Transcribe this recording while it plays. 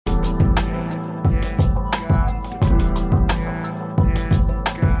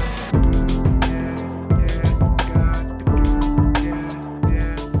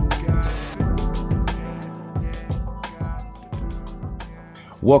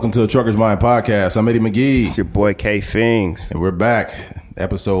Welcome to the Trucker's Mind Podcast. I'm Eddie McGee. It's your boy K Fings. And we're back.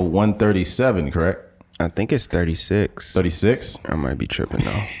 Episode 137, correct? I think it's 36. 36? I might be tripping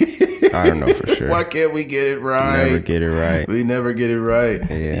though. I don't know for sure. Why can't we get it right? Never get it right. We never get it right.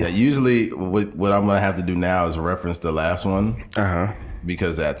 Yeah. Usually what I'm going to have to do now is reference the last one. Uh-huh.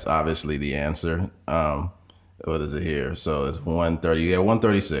 Because that's obviously the answer. What is it here? So it's 130. Yeah,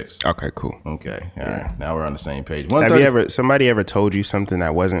 136. Okay, cool. Okay. All right. Now we're on the same page. Have somebody ever told you something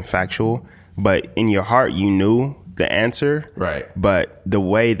that wasn't factual, but in your heart you knew the answer? Right. But the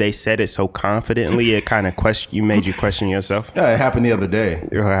way they said it so confidently, it kind of made you question yourself? Yeah, it happened the other day.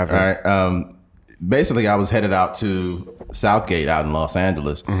 What happened? All right. Basically, I was headed out to Southgate out in Los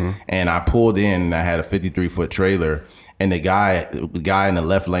Angeles, and I pulled in and I had a 53-foot trailer. And the guy in the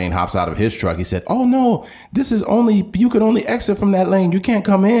left lane hops out of his truck. He said, "Oh no, you can only exit from that lane. You can't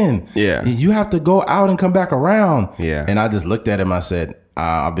come in. Yeah. You have to go out and come back around." Yeah. And I just looked at him. I said,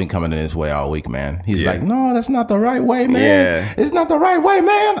 "I've been coming in this way all week, man." He's like, "No, that's not the right way, man. Yeah. It's not the right way,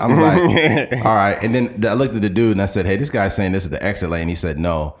 man." I'm like, "All right." And then I looked at the dude and I said, "Hey, this guy's saying this is the exit lane." He said,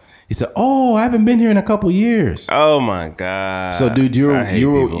 "No." He said, "Oh, I haven't been here in a couple years." Oh my God. So, dude, you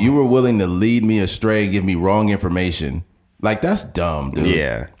were willing to lead me astray, give me wrong information. Like, that's dumb, dude.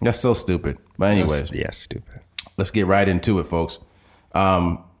 Yeah. That's so stupid. But anyways. Stupid. Let's get right into it, folks.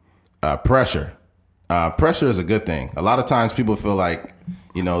 Pressure. Pressure is a good thing. A lot of times people feel like,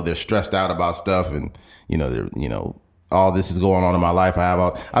 they're stressed out about stuff and, all this is going on in my life.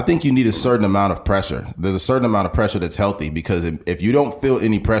 I think you need a certain amount of pressure. There's a certain amount of pressure that's healthy because if you don't feel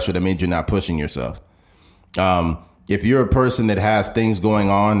any pressure, that means you're not pushing yourself. If you're a person that has things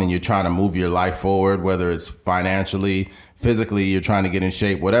going on and you're trying to move your life forward, whether it's financially, physically, you're trying to get in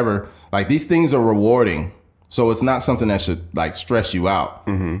shape, whatever, like these things are rewarding. So it's not something that should like stress you out.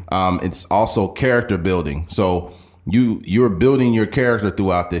 It's also character building. So you're building your character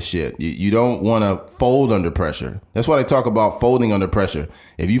throughout this shit. You don't want to fold under pressure. That's why they talk about folding under pressure.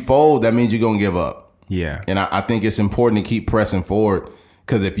 If you fold, that means you're going to give up. Yeah. And I think it's important to keep pressing forward.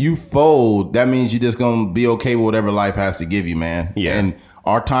 Because if you fold, that means you're just going to be okay with whatever life has to give you, man. Yeah. And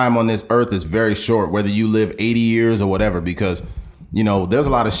our time on this earth is very short, whether you live 80 years or whatever, because, there's a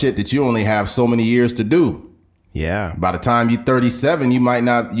lot of shit that you only have so many years to do. Yeah. By the time you're 37, you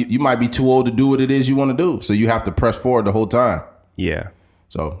might be too old to do what it is you want to do. So you have to press forward the whole time. Yeah.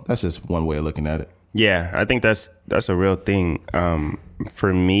 So that's just one way of looking at it. Yeah. I think that's a real thing.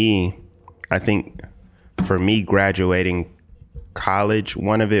 For me, graduating college,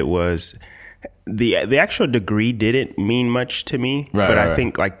 one of it was the actual degree didn't mean much to me, but I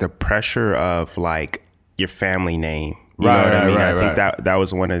think like the pressure of like your family name, you know what I mean? I think that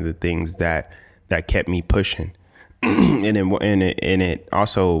was one of the things that kept me pushing, and it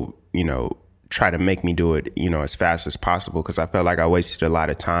also try to make me do it as fast as possible because I felt like I wasted a lot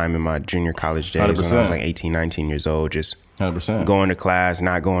of time in my junior college days 100%. When I was like 18, 19 years old, just 100%. Going to class,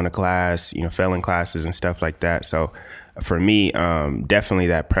 not going to class, failing classes and stuff like that. So for me, definitely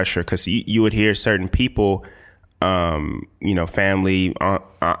that pressure because you would hear certain people, family,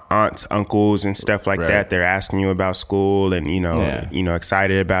 aunts, uncles and stuff like that. They're asking you about school and,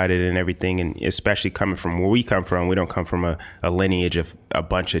 excited about it and everything. And especially coming from where we come from, we don't come from a lineage of a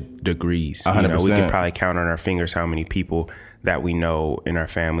bunch of degrees. 100%. We can probably count on our fingers how many people that we know in our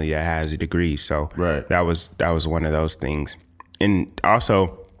family that has a degree. So that was one of those things. And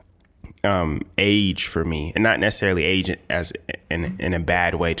also, age for me, and not necessarily age as in a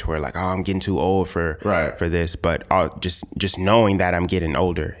bad way to where like, oh, I'm getting too old for this, but just knowing that I'm getting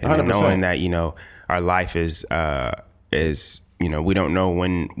older and then knowing that our life is we don't know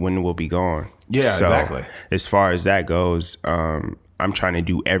when we'll be gone. Yeah, so exactly. As far as that goes, I'm trying to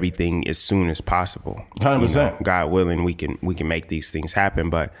do everything as soon as possible. 100%. God willing, we can make these things happen.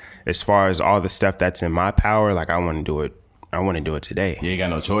 But as far as all the stuff that's in my power, like I want to do it. I want to do it today. You ain't got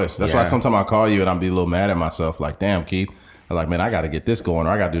no choice. That's why sometimes I call you and I'll be a little mad at myself. Like, damn, Keith. I'm like, man, I got to get this going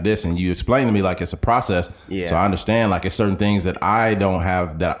or I got to do this. And you explain to me like it's a process. Yeah. So I understand like it's certain things that I don't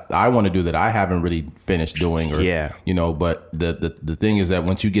have that I want to do that I haven't really finished doing. Or, but the thing is that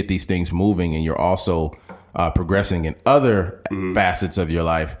once you get these things moving and you're also progressing in other facets of your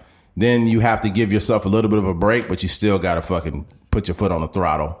life, then you have to give yourself a little bit of a break, but you still got to fucking put your foot on the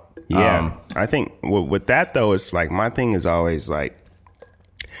throttle. Yeah, I think with that though, it's like my thing is always like,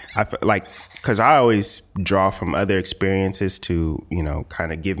 I feel like because I always draw from other experiences to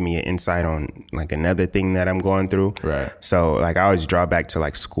kind of give me an insight on like another thing that I'm going through. Right. So like I always draw back to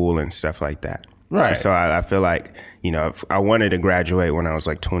like school and stuff like that. Right. So I feel like if I wanted to graduate when I was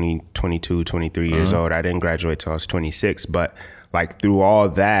like 20, 22, 23 years old. I didn't graduate till I was 26, but like through all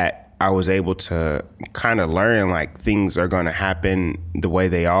that. I was able to kind of learn like things are going to happen the way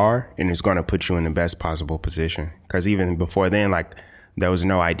they are, and it's going to put you in the best possible position. Because even before then, like there was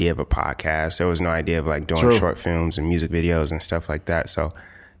no idea of a podcast. There was no idea of like doing short films and music videos and stuff like that. So,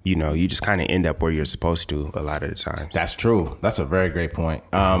 you know, you just kind of end up where you're supposed to a lot of the times. That's true. That's a very great point.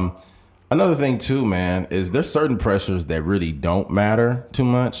 Another thing too, man, is there's certain pressures that really don't matter too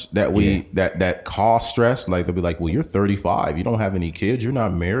much that that cause stress. Like they'll be like, well, you're 35. You don't have any kids. You're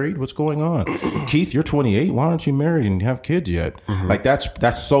not married. What's going on? Keith, you're 28. Why aren't you married and have kids yet? Mm-hmm. Like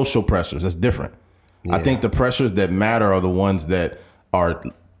that's social pressures. That's different. Yeah. I think the pressures that matter are the ones that are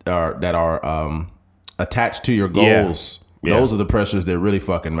attached to your goals. Yeah. Those are the pressures that really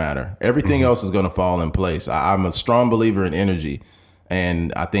fucking matter. Everything else is going to fall in place. I'm a strong believer in energy.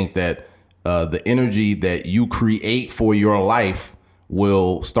 And I think that the energy that you create for your life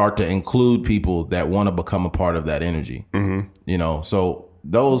will start to include people that want to become a part of that energy. Mm-hmm. You know, so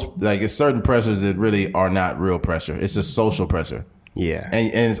those, like, it's certain pressures that really are not real pressure. It's just social pressure. Yeah.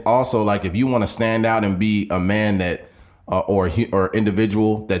 And it's also like, if you want to stand out and be a man that or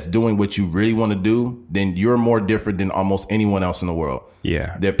individual that's doing what you really want to do, then you're more different than almost anyone else in the world.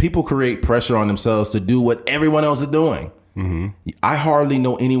 Yeah. That people create pressure on themselves to do what everyone else is doing. Mm-hmm. I hardly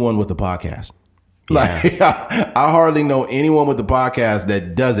know anyone with a podcast. Yeah. Like I hardly know anyone with a podcast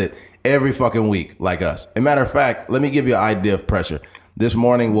that does it every fucking week like us. As a matter of fact, let me give you an idea of pressure. This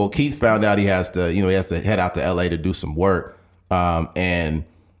morning, well, Keith found out he has to head out to LA to do some work. And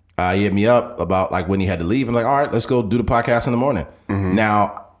he hit me up about like when he had to leave. I'm like, all right, let's go do the podcast in the morning. Mm-hmm.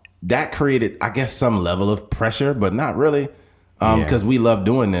 Now that created, I guess, some level of pressure, but not really, because we love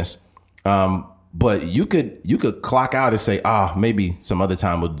doing this. But you could clock out and say, maybe some other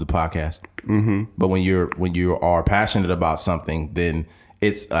time we'll do the podcast. Mm-hmm. But when you are passionate about something, then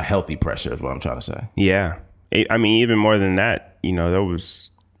it's a healthy pressure is what I'm trying to say. Yeah. I mean, even more than that, you know, there was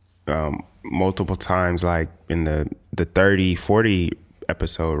multiple times like in the 30, 40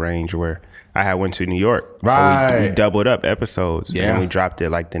 episode range where I had went to New York. Right. So we doubled up episodes. Yeah. And we dropped it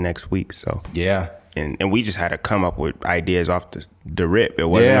like the next week. So yeah. And we just had to come up with ideas off the rip. It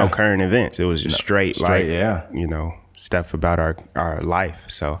wasn't no current events. It was just straight like, you know, stuff about our life.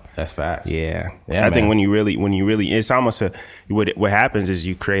 So that's facts. Yeah. I think when you really, it's almost what happens is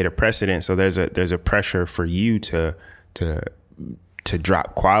you create a precedent. So there's a pressure for you to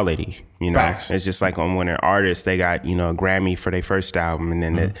drop quality, you know. Facts. It's just like when an artist, they got, you know, a Grammy for their first album, and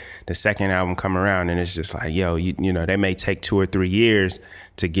then the second album come around, and it's just like, yo, you know, they may take 2 or 3 years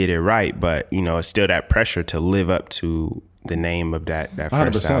to get it right, but you know, it's still that pressure to live up to the name of that first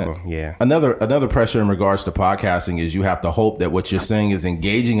 100%. album. Yeah. Another pressure in regards to podcasting is you have to hope that what you're saying is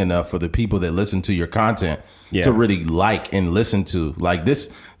engaging enough for the people that listen to your content to really like and listen to. Like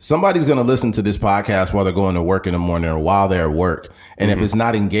this, somebody's going to listen to this podcast while they're going to work in the morning or while they're at work. And if it's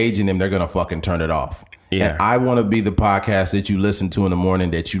not engaging them, they're going to fucking turn it off. Yeah. And I want to be the podcast that you listen to in the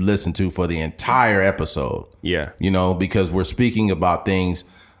morning, that you listen to for the entire episode. Yeah. You know, because we're speaking about things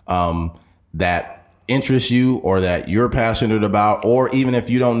that interest you or that you're passionate about, or even if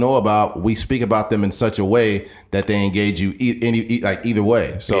you don't know about, we speak about them in such a way that they engage you either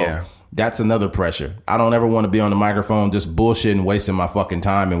way. So that's another pressure. I don't ever want to be on the microphone just bullshitting, wasting my fucking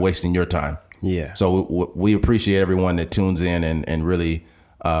time and wasting your time. Yeah. So we appreciate everyone that tunes in and really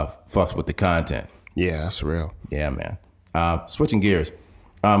fucks with the content. Yeah, that's real. Yeah, man. Switching gears.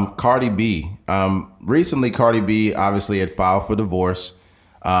 Cardi B. Recently, Cardi B obviously had filed for divorce.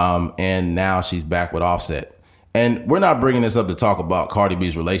 And now she's back with Offset. And we're not bringing this up to talk about Cardi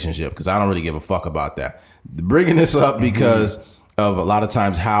B's relationship, because I don't really give a fuck about that. Bringing this up because of a lot of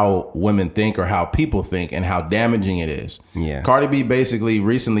times how women think or how people think and how damaging it is. Yeah. Cardi B basically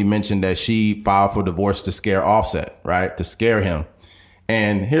recently mentioned that she filed for divorce to scare Offset, right? To scare him.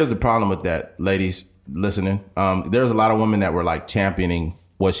 And here's the problem with that, ladies listening. There's a lot of women that were like championing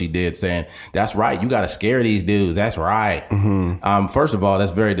what she did, saying, that's right, you got to scare these dudes. That's right. Mm-hmm. First of all,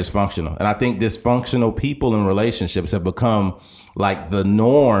 that's very dysfunctional. And I think dysfunctional people in relationships have become like the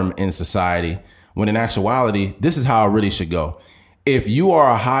norm in society, when in actuality, this is how it really should go. If you are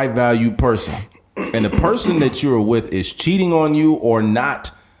a high value person and the person that you're with is cheating on you or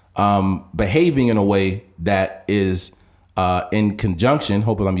not behaving in a way that is in conjunction,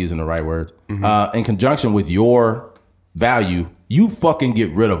 hopefully I'm using the right word, in conjunction with your value, you fucking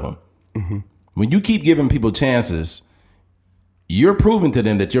get rid of them. Mm-hmm. When you keep giving people chances, you're proving to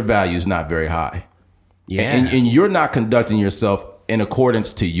them that your value is not very high. Yeah. And you're not conducting yourself in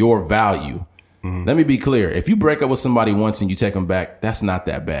accordance to your value. Mm-hmm. Let me be clear. If you break up with somebody once and you take them back, that's not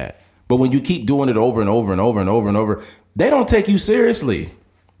that bad. But when you keep doing it over and over and over and over and over, they don't take you seriously.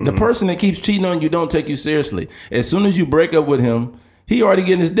 Mm-hmm. The person that keeps cheating on you don't take you seriously. As soon as you break up with him, he already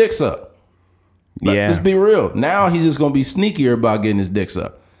getting his dick sucked. Let's be real. Now he's just going to be sneakier about getting his dick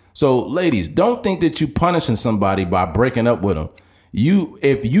sucked. So ladies, don't think that you punishing somebody by breaking up with them.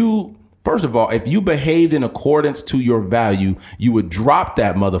 First of all, if you behaved in accordance to your value, you would drop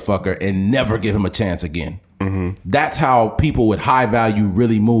that motherfucker and never give him a chance again. That's how people with high value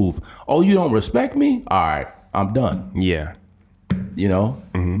really move. Oh, you don't respect me? All right, I'm done. Yeah. You know?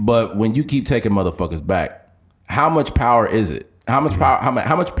 But when you keep taking motherfuckers back, how much power is it? How much power?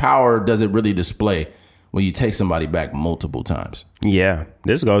 How much power does it really display when you take somebody back multiple times? Yeah,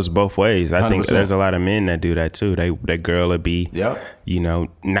 this goes both ways. I 100%. Think there's a lot of men that do that too. That girl would be,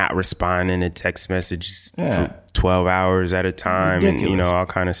 not responding to text messages for 12 hours at a time. Ridiculous. And all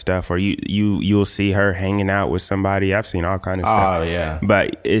kind of stuff. Or you'll see her hanging out with somebody. I've seen all kind of stuff. Oh yeah.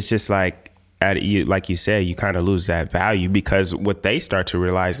 But it's just like you said, you kind of lose that value because what they start to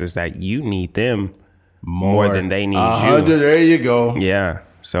realize is that you need them more than they need you. There you go. Yeah.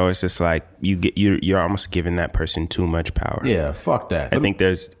 So it's just like you're almost giving that person too much power. Yeah, fuck that. I think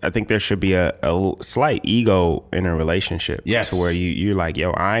there should be a slight ego in a relationship. Yes. To where you're like,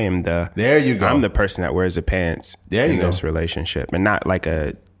 yo, I am the there you go. I'm the person that wears the pants in this relationship, and not like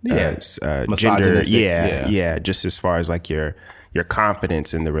a gender. Yeah. Just as far as like your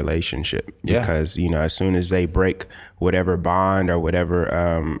confidence in the relationship, because as soon as they break whatever bond or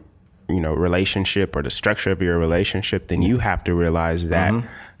whatever relationship or the structure of your relationship, then you have to realize that,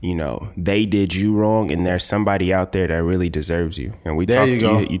 they did you wrong and there's somebody out there that really deserves you. And we talked,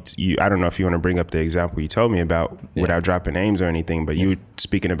 I don't know if you want to bring up the example you told me about without dropping names or anything, but you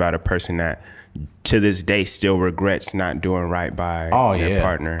speaking about a person that to this day still regrets not doing right by their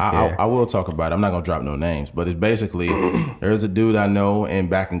partner. I will talk about it. I'm not going to drop no names, but it's basically, there's a dude I know, and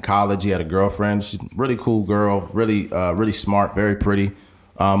back in college, he had a girlfriend. She's a really cool girl, really, really smart, very pretty.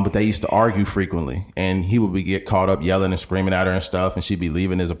 But they used to argue frequently, and he would get caught up yelling and screaming at her and stuff, and she'd be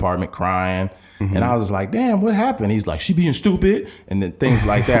leaving his apartment crying. And I was just like, damn, what happened? He's like, she being stupid, and then things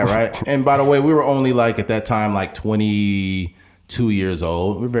like that, right? And by the way, we were only like at that time like 22 years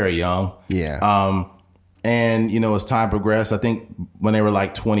old. We're very young. Yeah. And as time progressed, I think when they were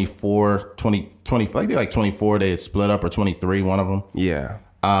like 24, 20, like they're like 24, they had split up, or 23, one of them. Yeah.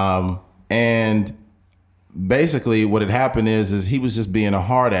 And basically what had happened is he was just being a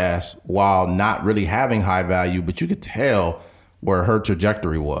hard ass while not really having high value, but you could tell where her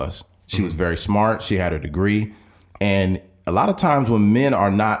trajectory was. She was very smart. She had a degree. And a lot of times when men are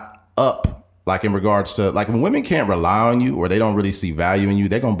not up, like in regards to, like when women can't rely on you or they don't really see value in you,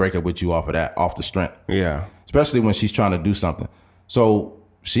 they're going to break up with you off the strength. Yeah. Especially when she's trying to do something. So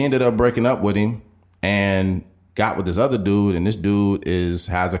she ended up breaking up with him and got with this other dude. And this dude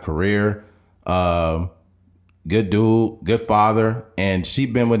has a career, good dude, good father, and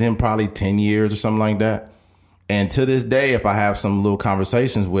she'd been with him probably 10 years or something like that. And to this day, if I have some little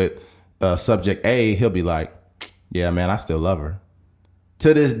conversations with subject A, he'll be like, yeah, man, I still love her.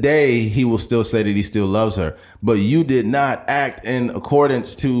 To this day, he will still say that he still loves her, but you did not act in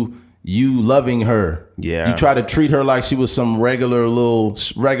accordance to you loving her. Yeah. You try to treat her like she was some regular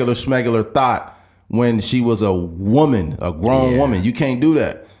schmegular thought when she was a woman, a grown woman. You can't do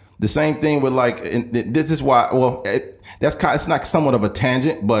that. The same thing with like, and this is why, it's not somewhat of a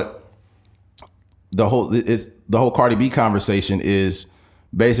tangent, but the whole Cardi B conversation is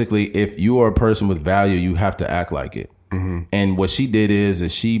basically, if you are a person with value, you have to act like it. And what she did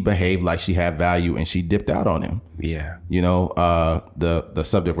is she behaved like she had value and she dipped out on him. Yeah. The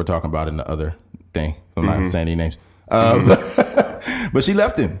subject we're talking about in the other thing. I'm not saying any names. But she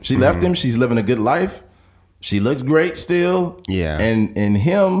left him. She left him. She's living a good life. She looks great still. Yeah. And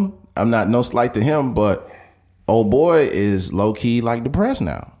him, I'm not no slight to him, but old boy is low key like depressed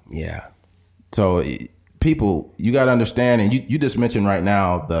now. Yeah. So people, you got to understand, and you just mentioned right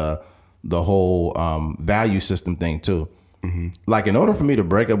now the whole value system thing too. Like in order for me to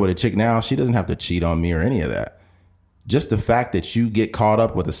break up with a chick now, she doesn't have to cheat on me or any of that. Just the fact that you get caught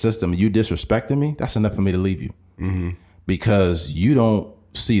up with the system, you disrespecting me, that's enough for me to leave you. Because you don't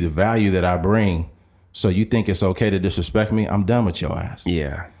see the value that I bring. So you think it's okay to disrespect me? I'm done with your ass.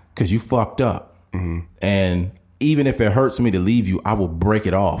 Yeah. Because you fucked up. And even if it hurts me to leave you, I will break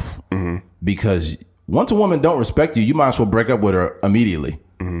it off. Because once a woman don't respect you, you might as well break up with her immediately.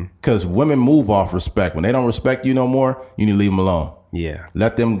 Because women move off respect. When they don't respect you no more, you need to leave them alone. Yeah.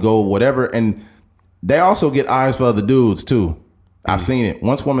 Let them go, whatever. And they also get eyes for other dudes too. I've seen it.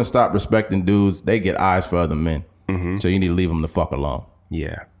 Once women stop respecting dudes, they get eyes for other men. So you need to leave them the fuck alone.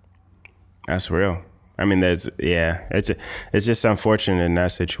 Yeah. That's real. I mean, it's just unfortunate in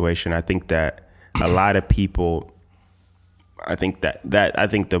that situation. I think that a lot of people, I think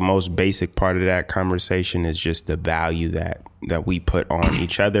the most basic part of that conversation is just the value that that we put on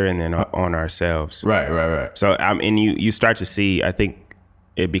each other and then on ourselves. Right. So and you start to see, I think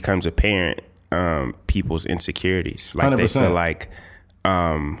it becomes apparent, people's insecurities. Like 100%. They feel like,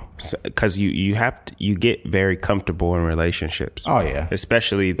 because you get very comfortable in relationships. Oh yeah.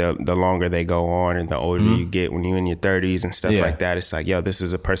 Especially the longer they go on and the older you get, when you're in your 30s and stuff like that. It's like, yo, this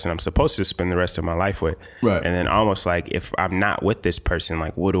is a person I'm supposed to spend the rest of my life with. Right. And then almost like, if I'm not with this person,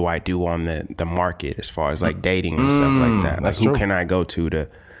 like, what do I do on the market as far as like dating and stuff like that? Like, who can I go to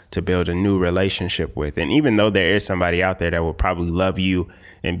build a new relationship with? And even though there is somebody out there that will probably love you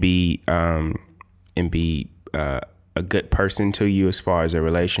and be a good person to you as far as a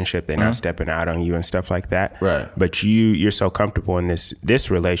relationship, they're not stepping out on you and stuff like that. Right. But you're so comfortable in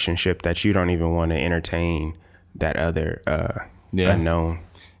this relationship that you don't even want to entertain that other unknown.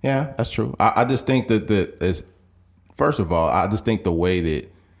 Yeah, that's true. I just think that first of all, I just think the way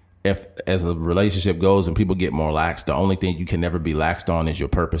that as a relationship goes and people get more lax, the only thing you can never be laxed on is your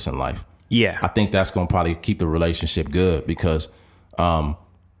purpose in life. Yeah. I think that's going to probably keep the relationship good, because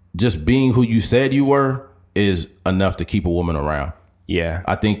just being who you said you were is enough to keep a woman around. Yeah.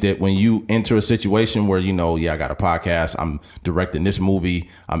 I think that when you enter a situation where, I got a podcast, I'm directing this movie,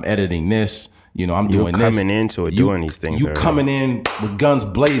 I'm editing this, I'm doing this. Coming into it, doing these things. You coming in with guns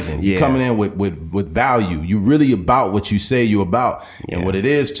blazing. You coming in with value. You really about what you say you about. Yeah. And what it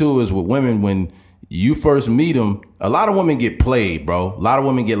is too is with women, when you first meet them, a lot of women get played, bro. A lot of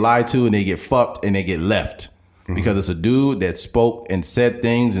women get lied to and they get fucked and they get left. Because it's a dude that spoke and said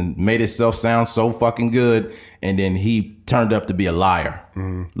things and made himself sound so fucking good, and then he turned up to be a liar.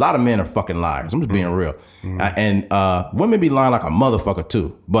 A lot of men are fucking liars. I'm just being real. And women be lying like a motherfucker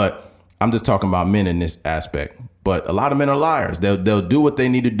too. But I'm just talking about men in this aspect. But a lot of men are liars. They'll do what they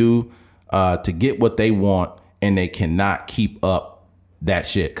need to do to get what they want, and they cannot keep up that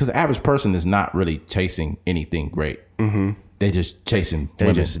shit. Because the average person is not really chasing anything great. They just chasing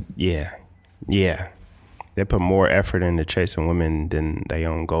women. Yeah. They put more effort into chasing women than their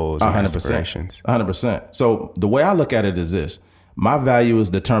own goals and 100%, aspirations. 100%. So the way I look at it is this. My value is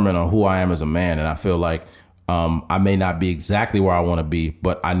determined on who I am as a man. And I feel like I may not be exactly where I want to be,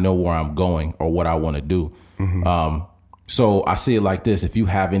 but I know where I'm going or what I want to do. So I see it like this. If you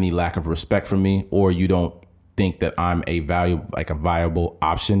have any lack of respect for me, or you don't think that I'm a viable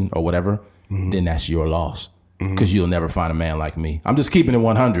option or whatever, then that's your loss. Because you'll never find a man like me. I'm just keeping it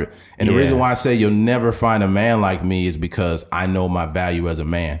 100. And the reason why I say you'll never find a man like me is because I know my value as a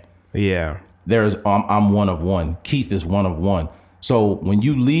man. Yeah. I'm one of one. Keith is one of one. So when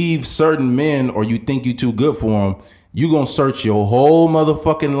you leave certain men, or you think you're too good for them, you're going to search your whole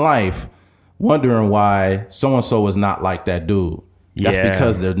motherfucking life wondering why so-and-so is not like that dude. That's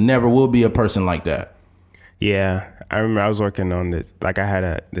because there never will be a person like that. Yeah. I remember I was working on this, like I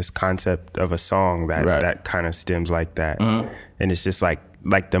had this concept of a song that kind of stems like that. And it's just like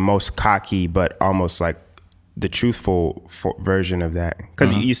the most cocky, but almost like the truthful version of that.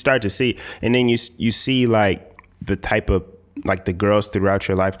 Because you start to see, and then you see like the type of, like the girls throughout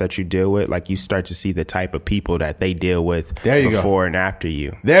your life that you deal with, like you start to see the type of people that they deal with before and after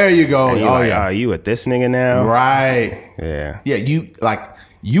you. There you go. Oh, you with this nigga now? Right. Yeah. Yeah,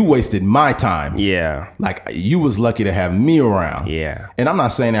 you wasted my time. Yeah. Like, you was lucky to have me around. Yeah. And I'm not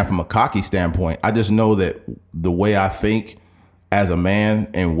saying that from a cocky standpoint. I just know that the way I think as a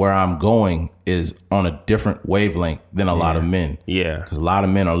man and where I'm going is on a different wavelength than a lot of men. Yeah. Because a lot of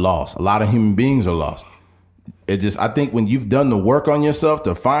men are lost. A lot of human beings are lost. I think when you've done the work on yourself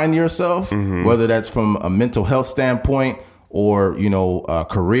to find yourself, whether that's from a mental health standpoint or,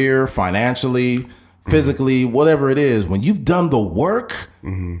 career, financially, physically, whatever it is, when you've done the work,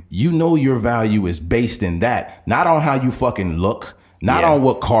 you know your value is based in that. Not on how you fucking look, not on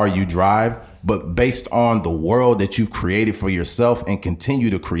what car you drive, but based on the world that you've created for yourself and continue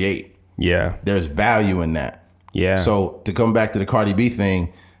to create. Yeah. There's value in that. Yeah. So to come back to the Cardi B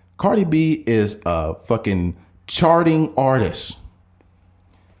thing, Cardi B is a fucking charting artist.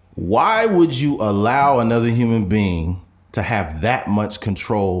 Why would you allow another human being to have that much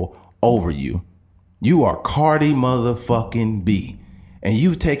control over you? You are Cardi motherfucking B. And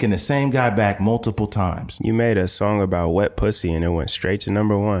you've taken the same guy back multiple times. You made a song about wet pussy and it went straight to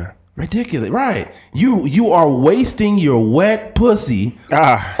 #1. Ridiculous, right? You are wasting your wet pussy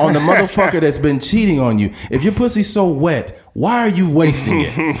on the motherfucker that's been cheating on you. If your pussy's so wet, why are you wasting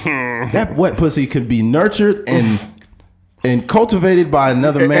it? That wet pussy could be nurtured and cultivated by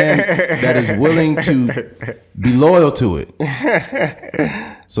another man that is willing to be loyal to it.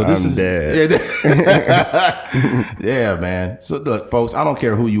 So this is dead. Yeah, man. So look, folks, I don't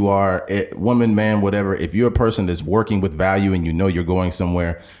care who you are, woman, man, whatever. If you're a person that's working with value and you know you're going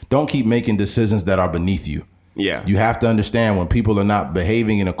somewhere, don't keep making decisions that are beneath you. Yeah. You have to understand when people are not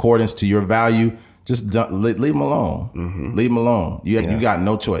behaving in accordance to your value, just leave them alone. Leave them alone. You got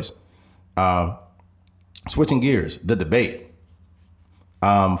no choice. Switching gears, the debate.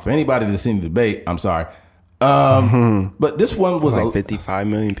 For anybody that's seen the debate, I'm sorry. But this one was like 55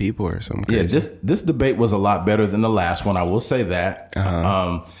 million people or something. Yeah, this debate was a lot better than the last one. I will say that.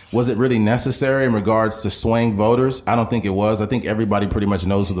 Was it really necessary in regards to swaying voters? I don't think it was. I think everybody pretty much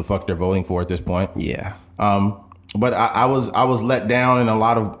knows who the fuck they're voting for at this point. Yeah. But I was let down in a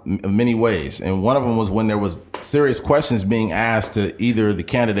lot of many ways, and one of them was when there was serious questions being asked to either the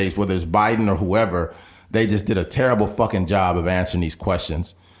candidates, whether it's Biden or whoever. They just did a terrible fucking job of answering these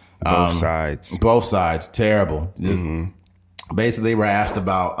questions. Both sides, terrible. Just basically, they were asked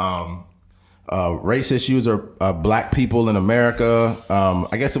about race issues or black people in America.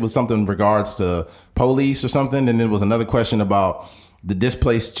 I guess it was something in regards to police or something. And then there was another question about the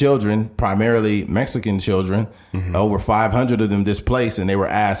displaced children, primarily Mexican children, over 500 of them displaced. And they were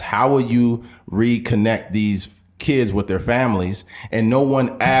asked, how will you reconnect these kids with their families? And no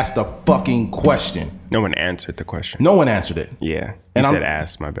one asked a fucking question. No one answered the question. No one answered it. Yeah. You said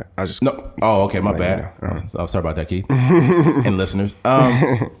ask, my bad. I was just no. Oh, okay, my bad. I'm sorry about that, Keith. And listeners.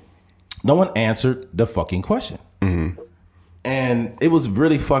 No one answered the fucking question. And it was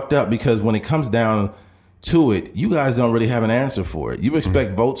really fucked up because when it comes down to it, you guys don't really have an answer for it. You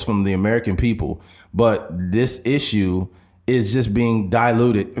expect votes from the American people, but this issue is just being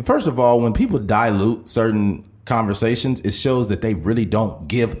diluted. First of all, when people dilute certain conversations, it shows that they really don't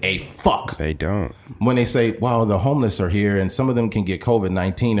give a fuck. They don't. When they say, well, the homeless are here and some of them can get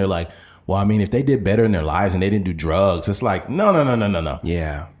COVID-19, they're like, well, I mean, if they did better in their lives and they didn't do drugs, it's like, no.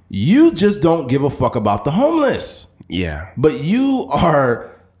 Yeah. You just don't give a fuck about the homeless. Yeah. But you are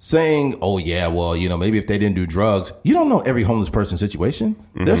saying, oh, yeah, well, maybe if they didn't do drugs. You don't know every homeless person's situation.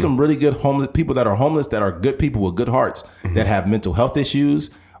 There's some really good homeless people that are good people with good hearts that have mental health issues,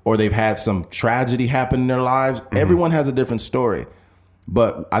 or they've had some tragedy happen in their lives. Everyone has a different story.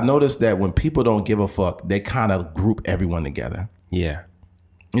 But I noticed that when people don't give a fuck, they kind of group everyone together. Yeah.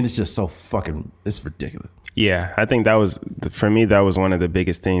 And it's just so fucking, it's ridiculous. Yeah, I think that was, for me, that was one of the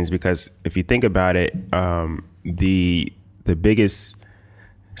biggest things, because if you think about it, the biggest,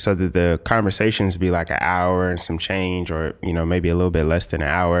 so that the conversations be like an hour and some change, or, maybe a little bit less than an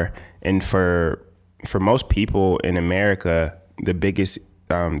hour. And for most people in America, the biggest,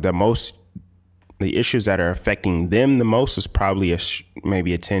 the issues that are affecting them the most is probably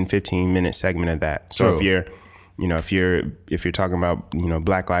maybe a 10, 15 minute segment of that. So True. If you're talking about,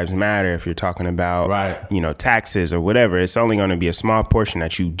 Black Lives Matter, if you're talking about, right. Taxes or whatever, it's only going to be a small portion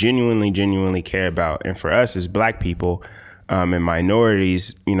that you genuinely care about. And for us as Black people, and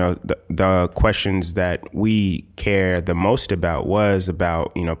minorities, the questions that we care the most about was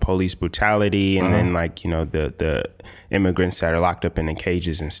about, police brutality, and then the immigrants that are locked up in the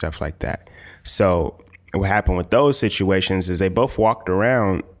cages and stuff like that. So what happened with those situations is they both walked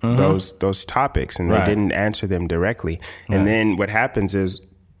around those topics, and they didn't answer them directly. And then what happens is,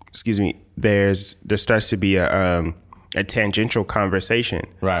 there starts to be a tangential conversation.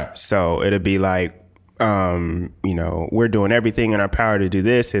 Right. So it'll be like, we're doing everything in our power to do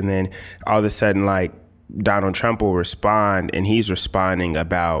this. And then all of a sudden, like, Donald Trump will respond, and he's responding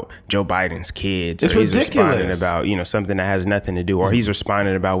about Joe Biden's kids. It's he's ridiculous. Responding about, something that has nothing to do, or he's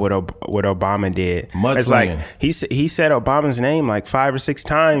responding about what Obama did. It's like, he said Obama's name like 5 or 6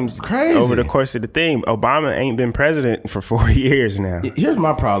 times over the course of the thing. Obama ain't been president for 4 years now. Here's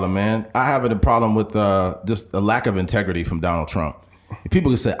my problem, man. I have a problem with just a lack of integrity from Donald Trump.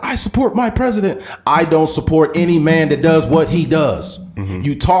 People can say, I support my president. I don't support any man that does what he does.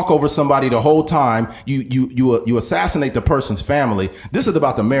 You talk over somebody the whole time. You assassinate the person's family. This is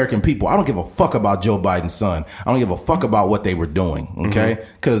about the American people. I don't give a fuck about Joe Biden's son. I don't give a fuck about what they were doing. Okay?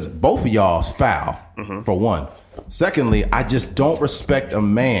 Because both of y'all's foul, for one. Secondly, I just don't respect a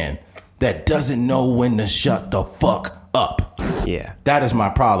man that doesn't know when to shut the fuck up. Yeah. That is my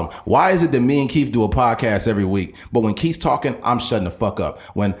problem. Why is it that me and Keith do a podcast every week, but when Keith's talking, I'm shutting the fuck up?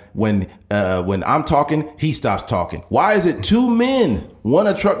 When I'm talking, he stops talking. Why is it 2 men, one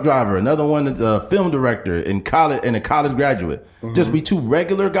a truck driver, another one a film director in college, and a college graduate, just be 2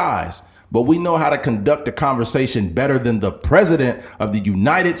 regular guys, but we know how to conduct a conversation better than the president of the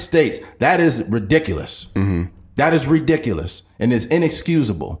United States? That is ridiculous. That is ridiculous, and it's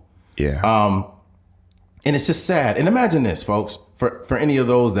inexcusable. Yeah. And it's just sad. And imagine this, folks, for any of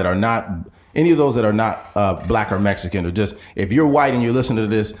those that are not Black or Mexican, or just if you're white and you're listening to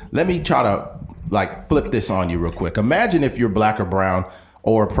this, let me try to flip this on you real quick. Imagine if you're Black or brown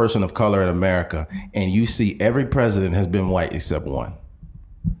or a person of color in America, and you see every president has been white except one.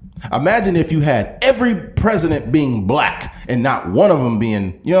 Imagine if you had every president being black and not one of them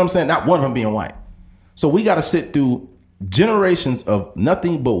being, you know what I'm saying? Not one of them being white. So we got to sit through generations of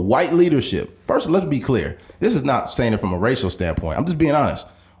nothing but white leadership. First, let's be clear. This is not saying it from a racial standpoint. I'm just being honest.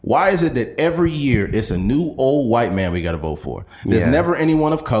 Why is it that every year it's a new old white man we got to vote for? There's never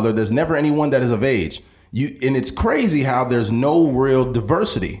anyone of color. There's never anyone that is of age. And it's crazy how there's no real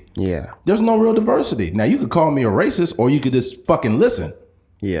diversity. Yeah. There's no real diversity. Now, you could call me a racist or you could just fucking listen.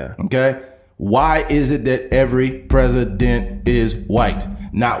 Yeah. Okay. Why is it that every president is white?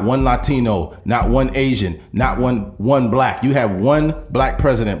 Not one Latino, not one Asian, not one black. You have one black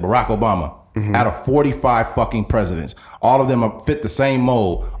president, Barack Obama, out of 45 fucking presidents. All of them fit the same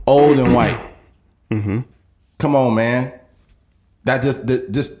mold, old and white. Come on, man. That just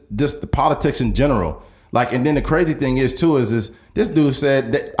the politics in general. Like, and then the crazy thing is too is this dude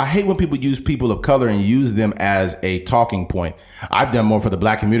said that I hate when people use people of color and use them as a talking point. I've done more for the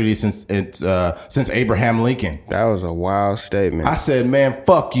black community since Abraham Lincoln. That was a wild statement. I said, man,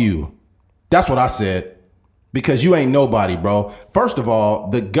 fuck you. That's what I said. Because you ain't nobody, bro. First of all,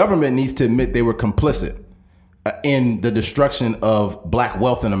 the government needs to admit they were complicit in the destruction of black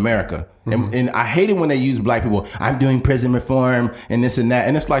wealth in America. And I hate it when they use black people. I'm doing prison reform and this and that.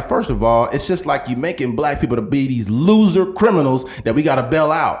 And it's like, first of all, it's just like you making black people to be these loser criminals that we got to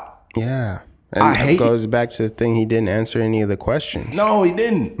bail out. Yeah. And it goes back to the thing, he didn't answer any of the questions. No, he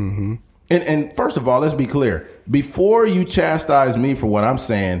didn't. And first of all, let's be clear. Before you chastise me for what I'm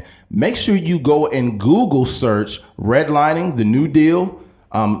saying, make sure you go and Google search redlining, the New Deal,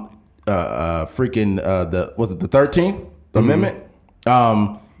 the 13th Amendment.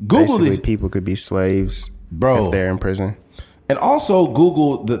 Google basically people could be slaves, bro, if they're in prison. And also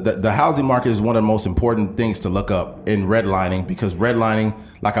Google the housing market is one of the most important things to look up in redlining, because redlining,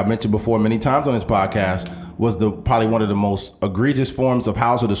 like I mentioned before many times on this podcast, was probably one of the most egregious forms of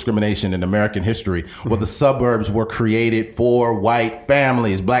housing discrimination in American history, where the suburbs were created for white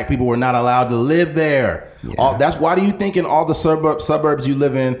families. Black people were not allowed to live there. Yeah. That's why do you think in all the suburbs you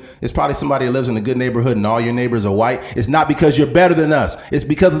live in, it's probably somebody that lives in a good neighborhood and all your neighbors are white? It's not because you're better than us. It's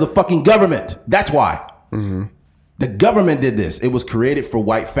because of the fucking government. That's why. The government did this. It was created for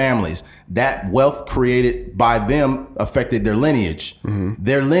white families. That wealth created by them affected their lineage.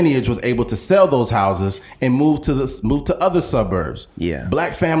 Their lineage was able to sell those houses and move to other suburbs. Yeah.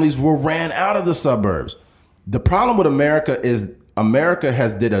 Black families were ran out of the suburbs. The problem with America is America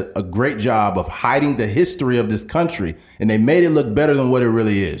has did a great job of hiding the history of this country, and they made it look better than what it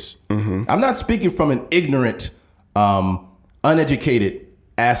really is. I'm not speaking from an ignorant, uneducated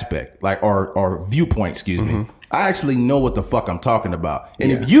aspect, like or viewpoint, excuse me. I actually know what the fuck I'm talking about.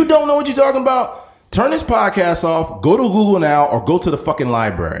 And if you don't know what you're talking about, turn this podcast off, go to Google now, or go to the fucking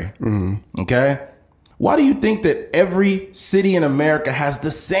library. Okay? Why do you think that every city in America has the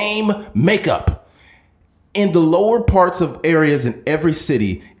same makeup? In the lower parts of areas in every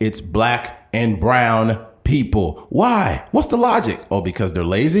city, it's black and brown people. Why? What's the logic? Oh, because they're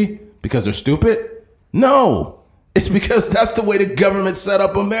lazy? Because they're stupid? No. It's because that's the way the government set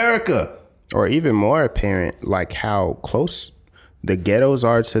up America. Or even more apparent, like how close the ghettos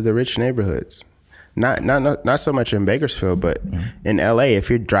are to the rich neighborhoods. Not so much in Bakersfield, but in LA, if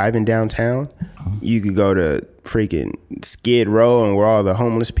you're driving downtown, you could go to freaking Skid Row and where all the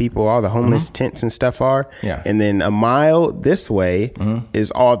homeless people, all the homeless tents and stuff are. Yeah. And then a mile this way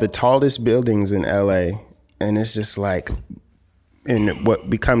is all the tallest buildings in LA. And it's just like, and what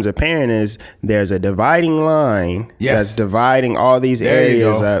becomes apparent is there's a dividing line that's dividing all these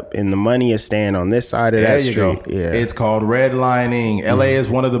areas up, and the money is staying on this side of that street. Yeah. It's called redlining. LA is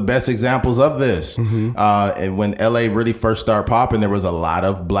one of the best examples of this. And when LA really first started popping, there was a lot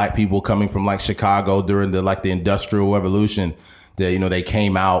of black people coming from like Chicago during the Industrial Revolution. They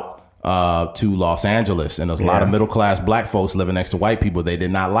came out to Los Angeles, and there was a lot of middle class black folks living next to white people. They did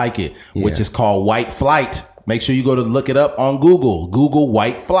not like it, which is called white flight. Make sure you go to look it up on Google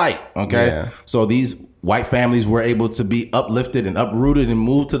white flight. Okay. Yeah. So these white families were able to be uplifted and uprooted and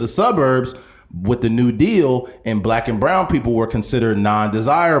moved to the suburbs with the New Deal, and black and brown people were considered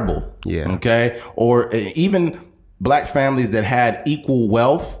non-desirable. Yeah. Okay. Or even black families that had equal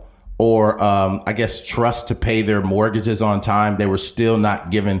wealth or trust to pay their mortgages on time, they were still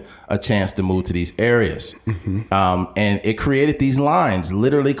not given a chance to move to these areas. And it created these lines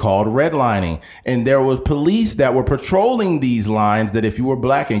literally called redlining. And there was police that were patrolling these lines that if you were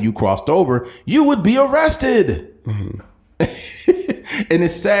black and you crossed over, you would be arrested. And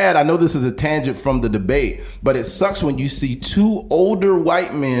it's sad. I know this is a tangent from the debate, but it sucks when you see two older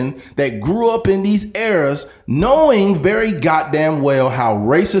white men that grew up in these eras knowing very goddamn well how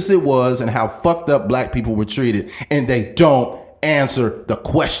racist it was and how fucked up black people were treated, and they don't answer the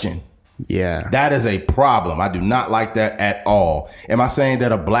question. Yeah. That is a problem. I do not like that at all. Am I saying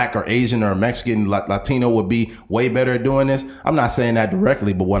that a black or Asian or a Mexican Latino would be way better at doing this? I'm not saying that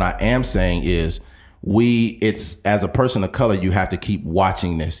directly, but what I am saying is it's as a person of color, you have to keep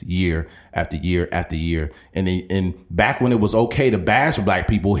watching this year after year after year. And back when it was okay to bash black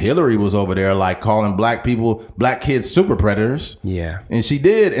people, Hillary was over there like calling black kids super predators. Yeah. And she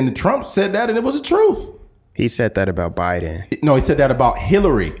did. And Trump said that and it was the truth. He said that about Biden. No, he said that about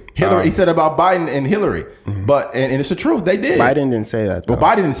Hillary. He said about Biden and Hillary. Mm-hmm. But and it's the truth. They did. Biden didn't say that, though. Well,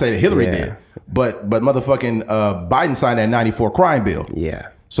 Biden didn't say that. Hillary did. But motherfucking Biden signed that 94 crime bill. Yeah.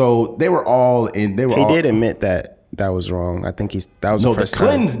 So they were all in. He did admit that was wrong. I think that was the first time.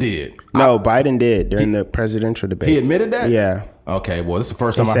 No, the Clintons did. No, Biden did during the presidential debate. He admitted that? Yeah. Okay, well, this is the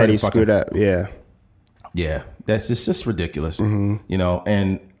first time I heard he screwed up. Yeah. Yeah, that's just ridiculous. Mm-hmm. You know,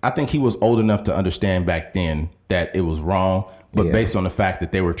 and I think he was old enough to understand back then that it was wrong, but based on the fact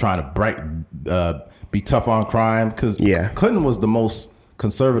that they were trying to be tough on crime, because Clinton was the most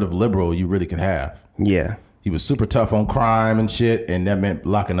conservative liberal you really could have. Yeah. He was super tough on crime and shit, and that meant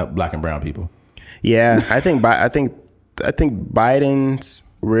locking up black and brown people. Yeah, I think Biden's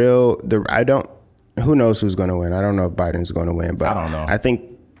real. Who knows who's going to win? I don't know if Biden's going to win, but I don't know. I think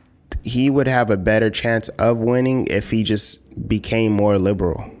he would have a better chance of winning if he just became more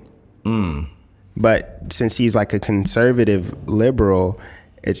liberal. But since he's like a conservative liberal,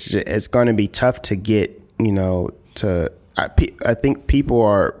 it's going to be tough to get, I think people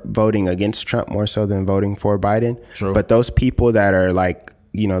are voting against Trump more so than voting for Biden. True. But those people that are like,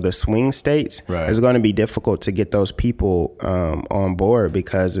 the swing states, it's going to be difficult to get those people on board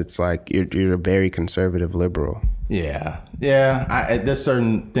because it's like you're a very conservative liberal. Yeah. There's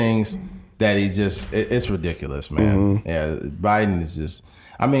certain things that it's ridiculous, man. Mm-hmm. Yeah, Biden is just,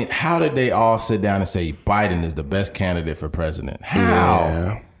 I mean, how did they all sit down and say Biden is the best candidate for president? How?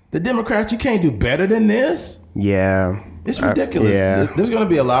 Yeah. The Democrats, you can't do better than this? Yeah. It's ridiculous. There's going to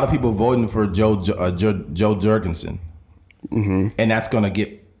be a lot of people voting for Joe Jorgensen. Mm-hmm. And that's going to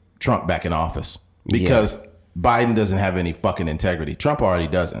get Trump back in office because Biden doesn't have any fucking integrity. Trump already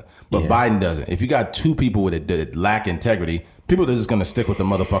doesn't, but Biden doesn't. If you got two people that lack integrity, people are just going to stick with the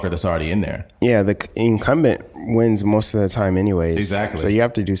motherfucker that's already in there. Yeah, the incumbent wins most of the time anyways. Exactly. So you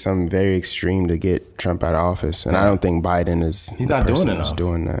have to do something very extreme to get Trump out of office. And I don't think Biden is He's not doing enough.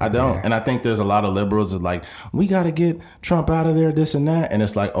 Doing that. I don't. Yeah. And I think there's a lot of liberals that like, we got to get Trump out of there, this and that. And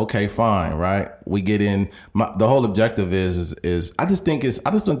it's like, okay, fine, right? We get in. The whole objective is I just don't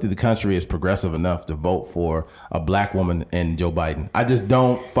think the country is progressive enough to vote for a black woman and Joe Biden. I just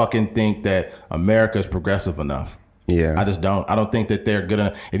don't fucking think that America is progressive enough. Yeah, I just don't. I don't think that they're good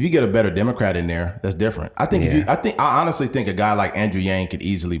enough. If you get a better Democrat in there, that's different. I think. I honestly think a guy like Andrew Yang could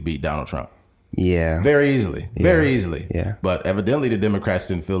easily beat Donald Trump. Yeah, very easily, very easily. Yeah, but evidently the Democrats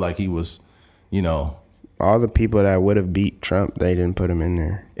didn't feel like he was, all the people that would have beat Trump, they didn't put him in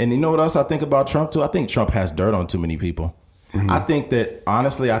there. And you know what else I think about Trump too? I think Trump has dirt on too many people. Mm-hmm. I think that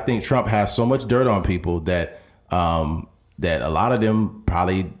honestly, I think Trump has so much dirt on people that that a lot of them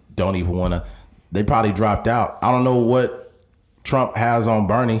probably don't even want to. They probably dropped out. I don't know what Trump has on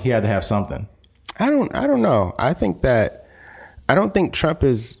Bernie. He had to have something. I don't know. I don't think Trump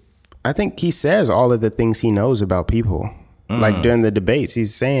is, I think he says all of the things he knows about people. Like during the debates,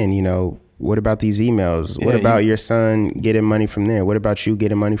 he's saying, what about these emails? Yeah, what about your son getting money from there? What about you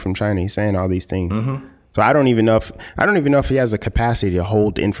getting money from China? He's saying all these things. Mm-hmm. So I don't even know if he has the capacity to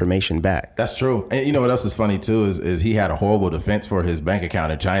hold information back. That's true. And you know what else is funny too is he had a horrible defense for his bank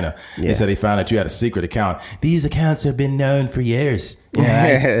account in China. Yeah. He said he found that you had a secret account. These accounts have been known for years.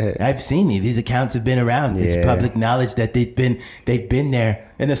 I've seen it. These accounts have been around. It's public knowledge that they've been there.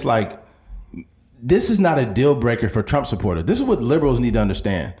 And it's like, this is not a deal breaker for Trump supporters. This is what liberals need to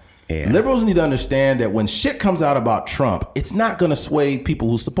understand. Yeah. Liberals need to understand that when shit comes out about Trump, it's not going to sway people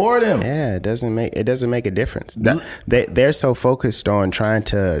who support him. Yeah, it doesn't make a difference. They're so focused on trying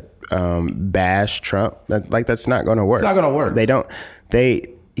to bash Trump that's not going to work. It's not going to work.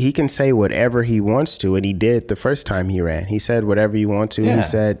 He can say whatever he wants to, and he did the first time he ran. He said whatever he wants to. Yeah. He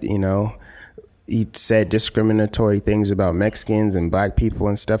said, he said discriminatory things about Mexicans and black people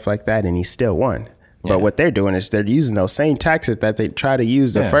and stuff like that, and he still won. But what they're doing is they're using those same tactics that they try to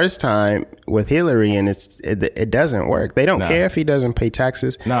use the first time with Hillary, and it doesn't work. They don't care if he doesn't pay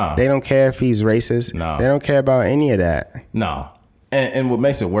taxes. No. They don't care if he's racist. No. They don't care about any of that. No. And what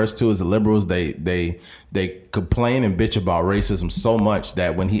makes it worse too is the liberals, they complain and bitch about racism so much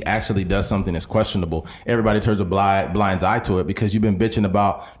that when he actually does something that's questionable, everybody turns a blind eye to it because you've been bitching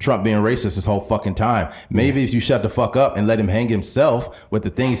about Trump being racist this whole fucking time. Maybe if you shut the fuck up and let him hang himself with the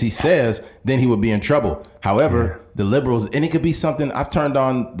things he says, then he would be in trouble. However, the liberals, and it could be something, I've turned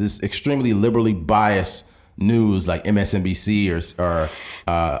on this extremely liberally biased news like MSNBC or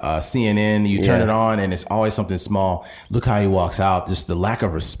CNN. You turn it on and it's always something small. Look how he walks out. Just the lack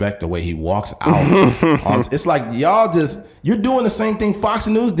of respect, the way he walks out. It's like you're doing the same thing Fox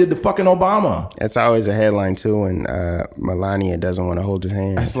News did to fucking Obama. It's always a headline too when Melania doesn't want to hold his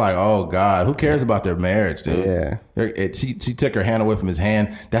hand. It's like, oh God, who cares about their marriage, dude? Yeah. She took her hand away from his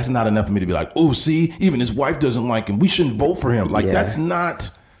hand. That's not enough for me to be like, oh, see, even his wife doesn't like him. We shouldn't vote for him. Like that's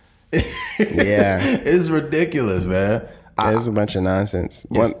not. It's ridiculous, man. It's a bunch of nonsense.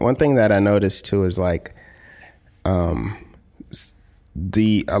 One thing that I noticed too is like a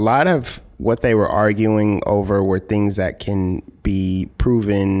lot of what they were arguing over were things that can be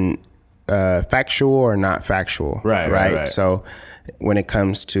proven factual or not factual. Right. So when it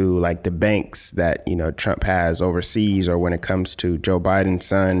comes to like the banks that, you know, Trump has overseas, or when it comes to Joe Biden's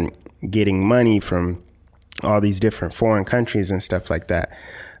son getting money from all these different foreign countries and stuff like that,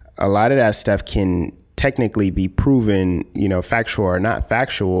 a lot of that stuff can technically be proven, you know, factual or not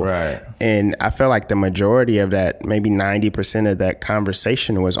factual. Right. And I feel like the majority of that, maybe 90% of that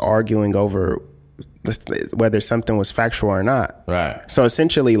conversation was arguing over whether something was factual or not. Right. So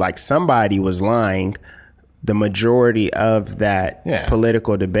essentially, like, somebody was lying the majority of that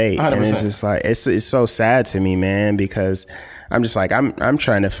political debate. 100%. And it's just like, it's so sad to me, man, because I'm just like, I'm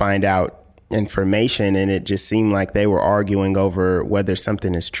trying to find out information, and it just seemed like they were arguing over whether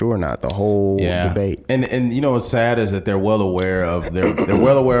something is true or not, the whole debate. And you know what's sad is that they're well aware of they're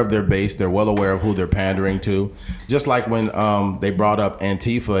well aware of their base. They're well aware of who they're pandering to. Just like when they brought up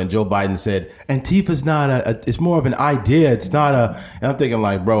Antifa and Joe Biden said Antifa's not it's more of an idea. It's not and I'm thinking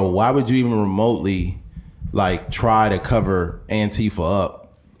like, bro, why would you even remotely like try to cover Antifa up?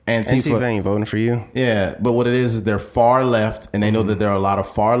 Antifa ain't voting for you. Yeah, but what it is they're far left, and they know that there are a lot of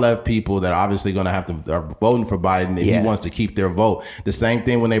far left people that are obviously going to have to are voting for Biden if he wants to keep their vote. The same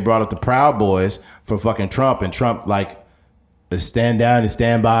thing when they brought up the Proud Boys for fucking Trump, and Trump like stand down and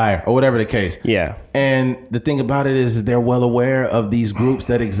stand by or whatever the case. Yeah. And the thing about it is they're well aware of these groups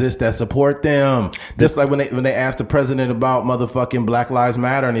that exist that support them. Just like when they asked the president about motherfucking Black Lives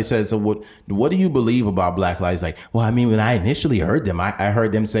Matter, and he said, so what do you believe about Black Lives? Like, well, I mean, when I initially heard them, I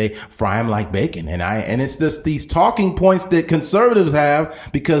heard them say fry them like bacon. And it's just these talking points that conservatives have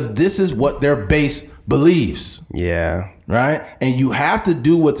because this is what their base believes. Yeah. Right. And you have to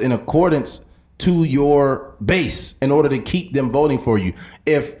do what's in accordance to your base in order to keep them voting for you.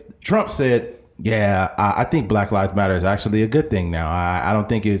 If Trump said, yeah, I think Black Lives Matter is actually a good thing now. I don't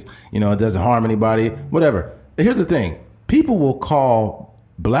think it doesn't harm anybody, whatever. Here's the thing. People will call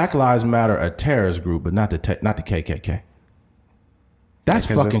Black Lives Matter a terrorist group, but not the KKK. That's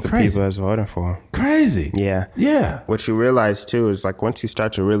fucking that's the crazy. People that's voting for him. Crazy. Yeah. Yeah. What you realize too is like once you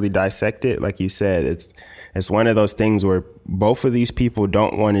start to really dissect it, like you said, it's one of those things where both of these people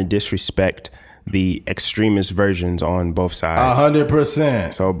don't want to disrespect the extremist versions on both sides.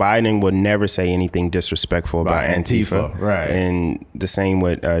 100%. So Biden would never say anything disrespectful about Antifa. Right. And the same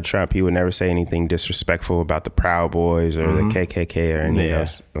with Trump. He would never say anything disrespectful about the Proud Boys or the KKK or any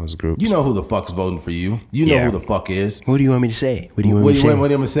of those groups. You know who the fuck's voting for you. You know who the fuck is. What do you want me to say? What do you want me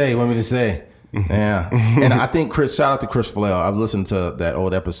to say? Yeah. And I think shout out to Chris Flail. I've listened to that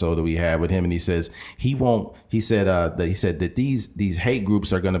old episode that we had with him, and he said that these hate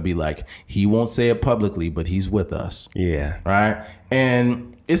groups are going to be like, he won't say it publicly, but he's with us. Yeah. Right.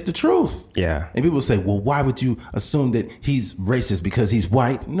 And it's the truth. Yeah. And people say, well, why would you assume that he's racist because he's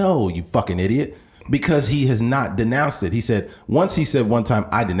white? No, you fucking idiot. Because he has not denounced it. He said one time,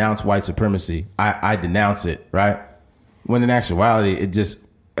 I denounce white supremacy. I denounce it. Right. When in actuality,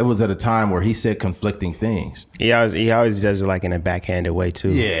 it was at a time where he said conflicting things. He always does it like in a backhanded way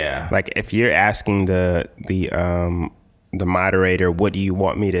too. Yeah. Like if you're asking the moderator, what do you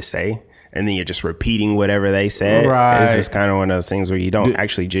want me to say? And then you're just repeating whatever they said. Right. It's just kind of one of those things where you don't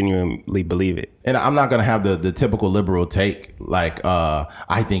actually genuinely believe it. And I'm not going to have the typical liberal take like,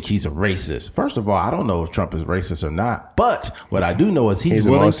 I think he's a racist. First of all, I don't know if Trump is racist or not. But what I do know is he's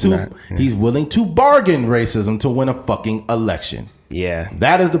willing to bargain racism to win a fucking election. Yeah.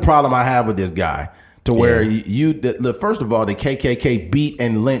 That is the problem I have with this guy. To where first of all, the KKK beat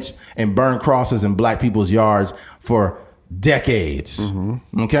and lynched and burned crosses in black people's yards for decades.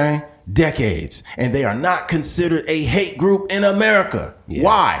 Mm-hmm. Okay? Decades. And they are not considered a hate group in America. Yeah.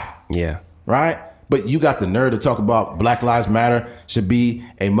 Why? Yeah. Right? But you got the nerve to talk about Black Lives Matter should be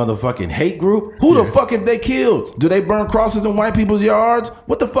a motherfucking hate group? Who the fuck have they killed? Do they burn crosses in white people's yards?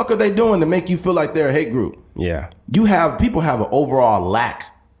 What the fuck are they doing to make you feel like they're a hate group? Yeah. People have an overall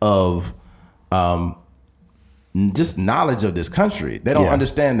lack of just knowledge of this country. They don't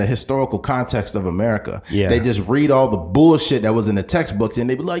understand the historical context of America. Yeah. They just read all the bullshit that was in the textbooks and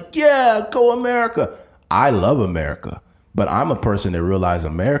they be like, yeah, go America. I love America. But I'm a person that realizes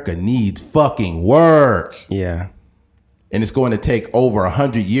America needs fucking work. Yeah. And it's going to take over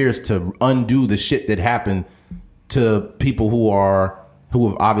 100 years to undo the shit that happened to people who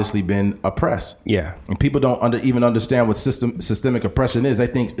have obviously been oppressed. Yeah. And people don't even understand what systemic oppression is. They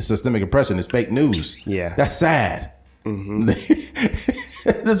think systemic oppression is fake news. Yeah. That's sad. Mm-hmm.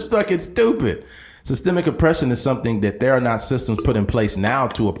 That's fucking stupid. Systemic oppression is something that there are not systems put in place now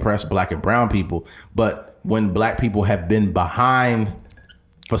to oppress black and brown people, but when black people have been behind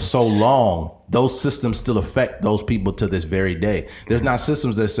for so long, those systems still affect those people to this very day. There's not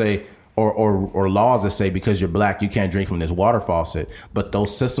systems that say or laws that say because you're black you can't drink from this water faucet, but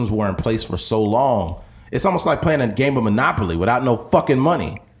those systems were in place for so long. It's almost like playing a game of Monopoly without no fucking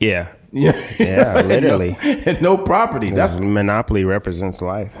money. Yeah. Yeah, literally. and no property. That's Monopoly represents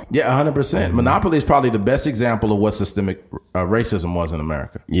life. Yeah, 100%. Mm-hmm. Monopoly is probably the best example of what systemic racism was in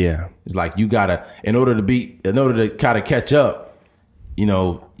America. Yeah. It's like you gotta, in order to kind of catch up,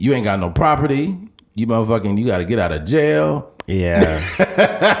 you ain't got no property. You gotta get out of jail. Yeah.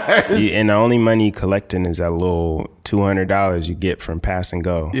 And the only money you collecting is that little $200 you get from pass and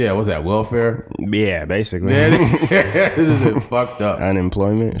go. Yeah, what's that, welfare? Yeah, basically. This is fucked up.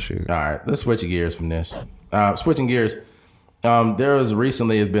 Unemployment, shoot. All right, let's switch gears from this. Switching gears, there has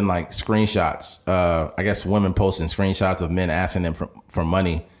been like screenshots. I guess women posting screenshots of men asking them for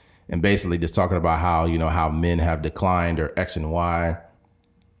money and basically just talking about how men have declined or X and Y.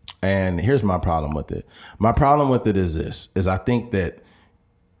 And here's my problem with it. My problem with it is this, I think that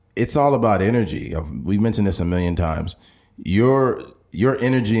it's all about energy. We mentioned this a million times. Your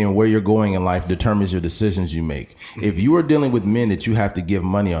energy and where you're going in life determines your decisions you make. If you are dealing with men that you have to give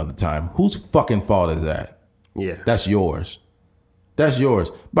money all the time, whose fucking fault is that? Yeah. That's yours. That's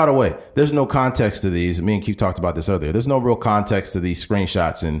yours. By the way, there's no context to these. Me and Keith talked about this earlier. There's no real context to these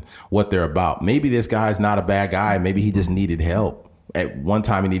screenshots and what they're about. Maybe this guy's not a bad guy. Maybe he just needed help. At one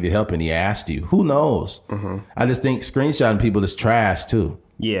time he needed help and he asked you. Who knows? Mm-hmm. I just think screenshotting people is trash too.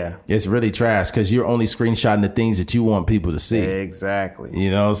 Yeah. It's really trash because you're only screenshotting the things that you want people to see. Exactly.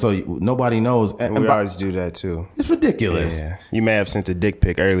 So nobody knows. And we always do that too. It's ridiculous. Yeah. You may have sent a dick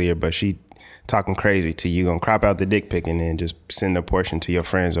pic earlier, but she talking crazy to you. Gonna crop out the dick pic and then just send a portion to your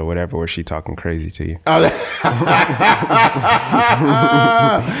friends or whatever where she talking crazy to you. Oh,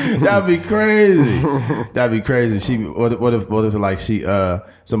 that'd be crazy. That'd be crazy. What if like she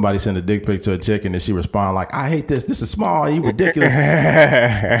somebody sent a dick pic to a chick and then she respond like, I hate this. This is small. You ridiculous.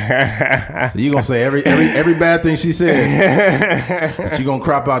 So you gonna say every bad thing she said, but you gonna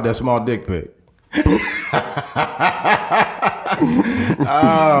crop out that small dick pic.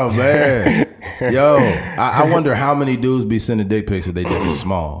 Oh man, yo, I wonder how many dudes be sending dick pics if they did it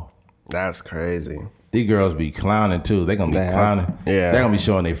small. That's crazy. These girls be clowning too. They gonna be clowning. Yeah, they gonna be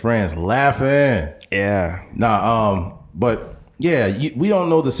showing their friends laughing. Yeah. But yeah, we don't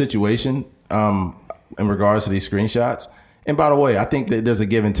know the situation in regards to these screenshots. And by the way, I think that there's a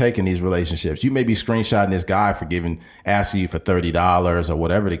give and take in these relationships. You may be screenshotting this guy for asking you for $30 or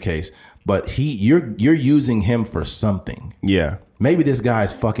whatever the case. But you're using him for something. Yeah. Maybe this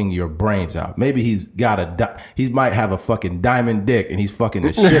guy's fucking your brains out. Maybe he might have a fucking diamond dick and he's fucking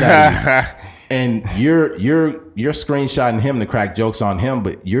the shit out of you. And you're screenshotting him to crack jokes on him,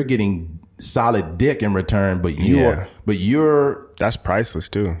 but you're getting solid dick in return. But that's priceless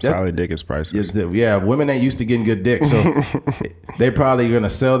too. Solid dick is priceless. Yeah, women ain't used to getting good dick, so they probably gonna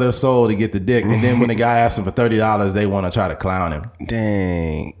sell their soul to get the dick. And then when the guy asks them for $30, they want to try to clown him.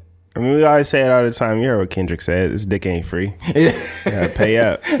 Dang. I mean, we always say it all the time. You heard what Kendrick said. This dick ain't free. You gotta pay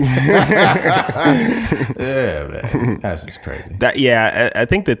up. Yeah, man. That's just crazy. I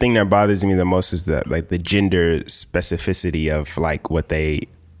think the thing that bothers me the most is the gender specificity of like what they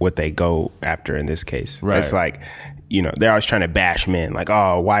go after in this case. Right. It's like, they're always trying to bash men. Like,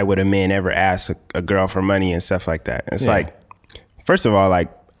 oh, why would a man ever ask a girl for money and stuff like that? It's like, first of all,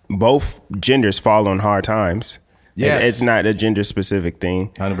 like both genders fall on hard times. Yes. It's not a gender specific thing.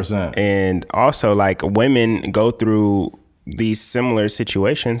 100%. And also like women go through these similar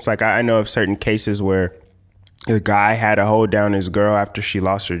situations. Like I know of certain cases where the guy had to hold down his girl after she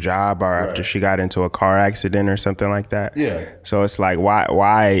lost her job or after she got into a car accident or something like that. Yeah. So it's like,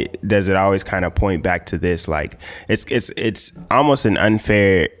 why does it always kind of point back to this? Like, it's almost an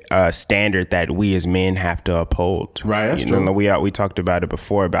unfair standard that we as men have to uphold. Right. That's true. We talked about it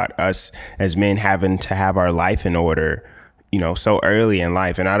before about us as men having to have our life in order, so early in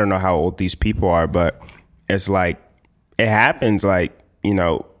life. And I don't know how old these people are, but it's like, it happens like,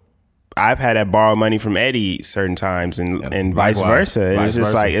 I've had to borrow money from Eddie certain times and vice versa. And it's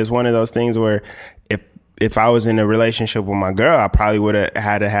just like, it's one of those things where if I was in a relationship with my girl, I probably would have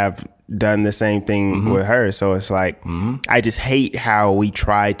had to have done the same thing with her. So it's like, I just hate how we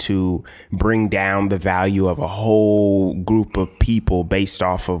try to bring down the value of a whole group of people based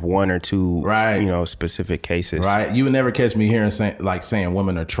off of one or two, specific cases. Right. You would never catch me hearing saying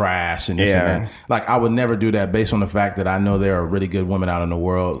women are trash and this and that. Like, I would never do that based on the fact that I know there are really good women out in the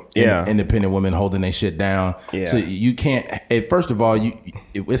world. Independent women holding their shit down. Yeah. So you can't, first of all,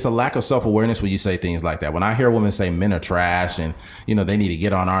 it's a lack of self-awareness when you say things like that. When I hear women say men are trash and, they need to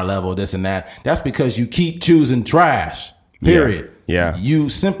get on our level, this and that, that's because you keep choosing trash, period. Yeah. You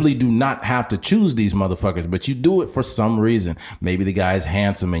simply do not have to choose these motherfuckers, but you do it for some reason. Maybe the guy is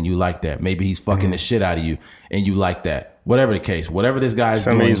handsome and you like that. Maybe he's fucking the shit out of you and you like that. Whatever the case, whatever this guy's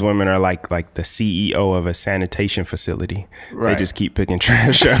doing. Some of these women are like the CEO of a sanitation facility. Right. They just keep picking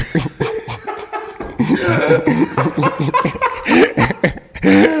trash up.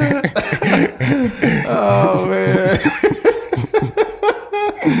 Oh, man.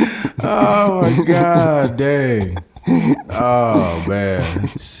 Oh my God, dang. Oh man.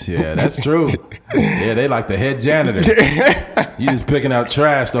 Yeah, that's true. Yeah, they like the head janitor. You just picking out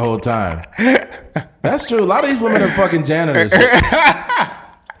trash the whole time. That's true. A lot of these women are fucking janitors.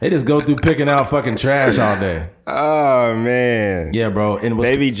 They just go through picking out fucking trash all day. Oh man. Yeah, bro. And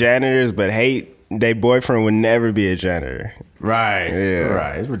they be janitors but hate their boyfriend would never be a janitor. Right. Yeah.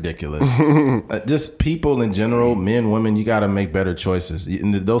 Right. It's ridiculous. Just people in general, men, women, you got to make better choices.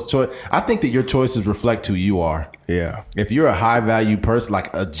 And I think that your choices reflect who you are. Yeah. If you're a high value person,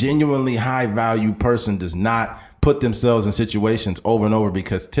 like a genuinely high value person does not put themselves in situations over and over,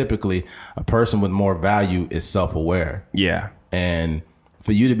 because typically a person with more value is self-aware. Yeah. And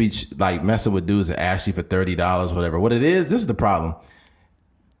for you to be like messing with dudes that ask you for $30, whatever, what it is, this is the problem.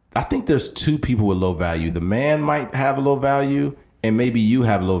 I think there's two people with low value. The man might have low value and maybe you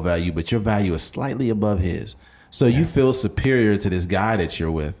have low value, but your value is slightly above his. So you feel superior to this guy that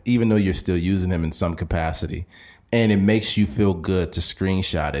you're with, even though you're still using him in some capacity. And it makes you feel good to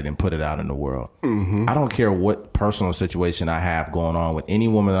screenshot it and put it out in the world. Mm-hmm. I don't care what personal situation I have going on with any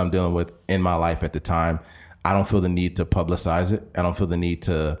woman that I'm dealing with in my life at the time. I don't feel the need to publicize it. I don't feel the need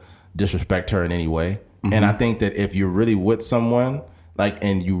to disrespect her in any way. Mm-hmm. And I think that if you're really with someone,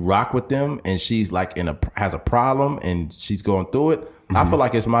 and you rock with them and she's like has a problem and she's going through it, mm-hmm. I feel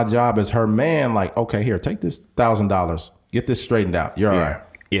like it's my job as her man, like, okay, here, take this $1,000, get this straightened out. You're all right.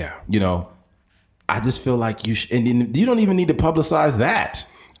 Yeah. I just feel like and you don't even need to publicize that.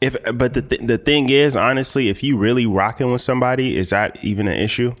 But the thing is, honestly, if you really rocking with somebody, is that even an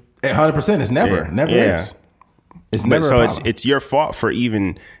issue? 100%. It's never is. It's never. So it's your fault for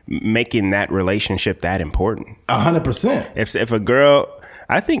even making that relationship that important. 100%. If a girl,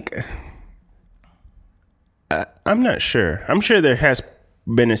 I think, I'm not sure. I'm sure there has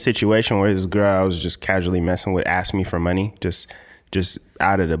been a situation where this girl I was just casually messing with asked me for money, just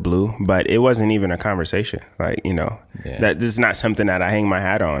out of the blue, but it wasn't even a conversation. Like, that this is not something that I hang my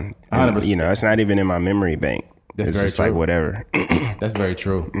hat on. And, it's not even in my memory bank. It's just true. Like whatever. That's very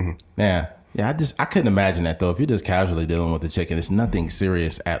true. Mm-hmm. Yeah. Yeah, I couldn't imagine that though. If you're just casually dealing with the chick and it's nothing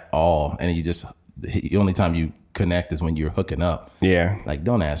serious at all, and the only time you connect is when you're hooking up. Yeah, like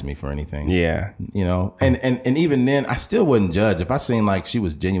don't ask me for anything. Yeah, and even then, I still wouldn't judge if I seen like she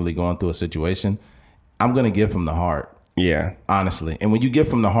was genuinely going through a situation. I'm gonna give from the heart. Yeah, honestly, and when you give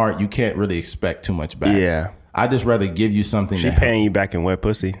from the heart, you can't really expect too much back. Yeah, I just rather give you something. She paying you back in wet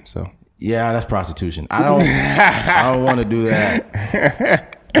pussy, so yeah, that's prostitution. I don't want to do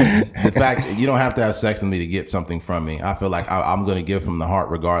that. The fact that you don't have to have sex with me to get something from me, I feel like I'm going to give from the heart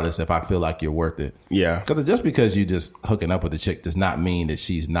regardless if I feel like you're worth it. Yeah. Because just because you just hooking up with a chick does not mean that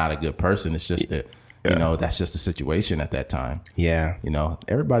she's not a good person. It's just that, that's just the situation at that time. Yeah.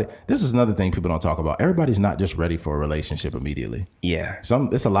 Everybody, this is another thing people don't talk about. Everybody's not just ready for a relationship immediately. Yeah.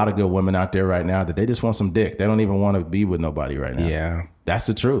 There's a lot of good women out there right now that they just want some dick. They don't even want to be with nobody right now. Yeah. That's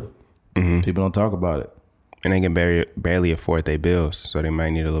the truth. Mm-hmm. People don't talk about it. And they can barely afford their bills, so they might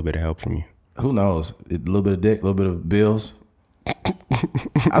need a little bit of help from you. Who knows? A little bit of dick, a little bit of bills.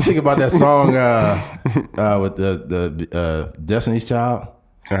 I think about that song with the Destiny's Child.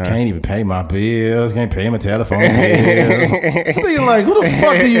 Can't even pay my bills. Can't pay my telephone bills. I'm thinking like, who the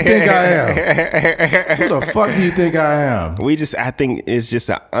fuck do you think I am? Who the fuck do you think I am? I think it's just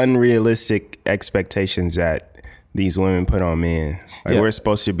an unrealistic expectations that these women put on men. Like we're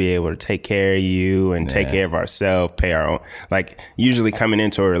supposed to be able to take care of you and take care of ourselves, pay our own. Like usually coming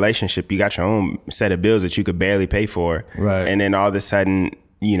into a relationship, you got your own set of bills that you could barely pay for. Right. And then all of a sudden,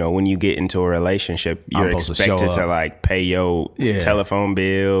 you know, when you get into a relationship, you're expected to like pay your telephone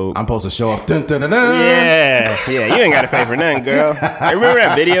bill. I'm supposed to show up. Dun, dun, dun, dun. Yeah. You ain't got to pay for nothing, girl. I remember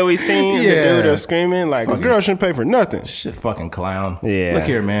that video we seen? The dude was screaming like, a girl shouldn't pay for nothing. Shit, fucking clown. Yeah. Look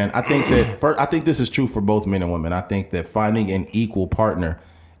here, man. I think this is true for both men and women. I think that finding an equal partner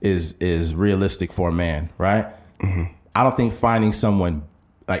is realistic for a man, right? Mm-hmm. I don't think finding someone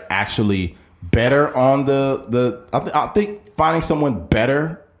like actually better on I think finding someone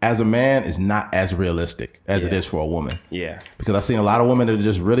better as a man is not as realistic as it is for a woman. Yeah. Because I've seen a lot of women that are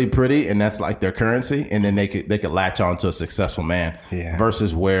just really pretty and that's like their currency. And then they could latch on to a successful man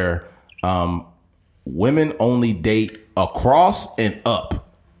versus where women only date across and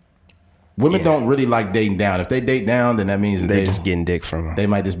up. Women don't really like dating down. If they date down, then that means they're just getting dick from them. They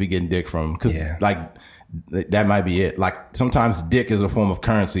might just be getting dick from them. Because like that might be it. Like sometimes dick is a form of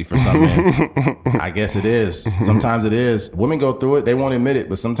currency for some men. I guess it is. Sometimes it is. Women go through it. They won't admit it,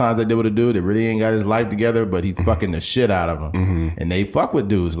 but sometimes they deal with a dude that really ain't got his life together, but he fucking the shit out of them. Mm-hmm. And they fuck with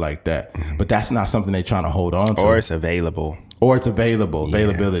dudes like that. Mm-hmm. But that's not something they trying to hold on to. Or it's available.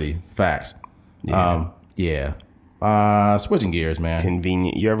 Availability. Facts. Switching gears, man.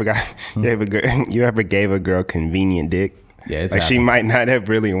 Convenient. You ever gave a girl convenient dick? Yeah, it's like she might not have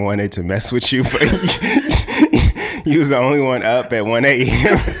really wanted to mess with you, but you was the only one up at 1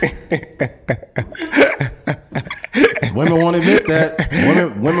 a.m. Women won't admit that.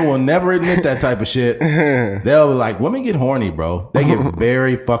 Women will never admit that type of shit. They'll be like, women get horny, bro. They get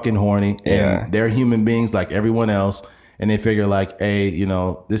very fucking horny, and they're human beings like everyone else. And they figure like, hey, you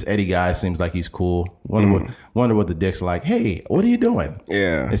know, this Eddie guy seems like he's cool. Wonder what the dick's like. Hey, what are you doing?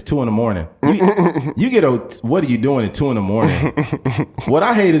 Yeah. It's 2 a.m. You get what are you doing at 2 a.m? What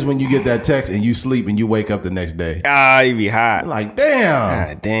I hate is when you get that text and you sleep and you wake up the next day. You be hot. Like, damn.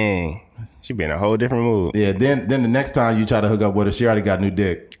 God, dang. She be in a whole different mood. Yeah, then the next time you try to hook up with her, she alreed got new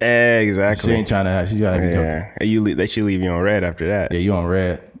dick. Exactly. She ain't trying to have, she got to be they should leave you on red after that. Yeah, you on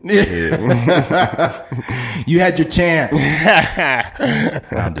red. Yeah. You had your chance.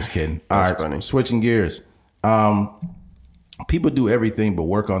 I'm just kidding. All right, funny. Switching gears. People do everything but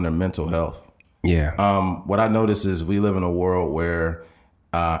work on their mental health. Yeah. What I notice is we live in a world where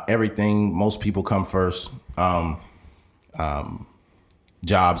most people come first.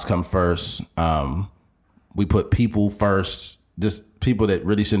 Jobs come first. We put people first. Just people that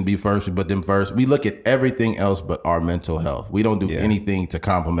really shouldn't be first, we put them first. We look at everything else but our mental health. We don't do anything to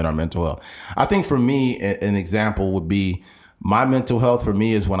complement our mental health. I think for me, an example would be my mental health for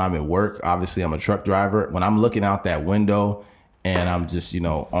me is when I'm at work. Obviously, I'm a truck driver. When I'm looking out that window and I'm just,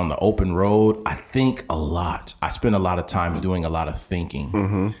 on the open road, I think a lot. I spend a lot of time doing a lot of thinking.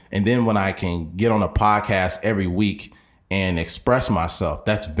 Mm-hmm. And then when I can get on a podcast every week and express myself,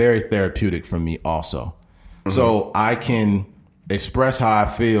 that's very therapeutic for me also. Mm-hmm. So I can express how I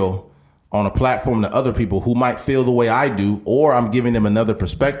feel on a platform to other people who might feel the way I do, or I'm giving them another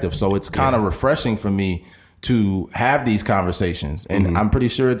perspective. So it's kind of refreshing for me to have these conversations. And I'm pretty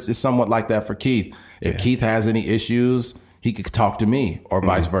sure it's somewhat like that for Keith. If Keith has any issues, he could talk to me or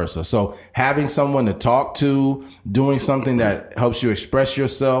vice versa. So having someone to talk to, doing something that helps you express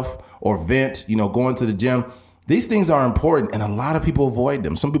yourself or vent, going to the gym, these things are important and a lot of people avoid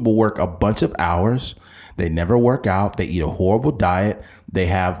them. Some people work a bunch of hours. They never work out. They eat a horrible diet. They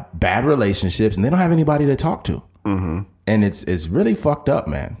have bad relationships and they don't have anybody to talk to. Mm-hmm. And it's really fucked up,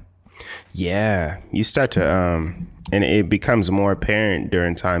 man. Yeah. You start to, and it becomes more apparent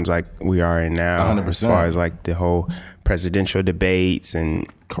during times like we are in now. 100%. As far as like the whole presidential debates and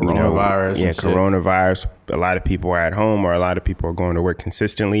coronavirus. Coronavirus. A lot of people are at home or a lot of people are going to work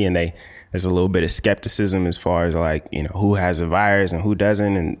consistently and there's a little bit of skepticism as far as like, who has a virus and who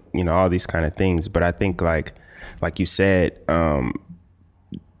doesn't and, all these kind of things. But I think like you said,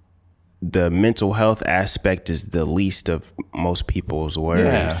 the mental health aspect is the least of most people's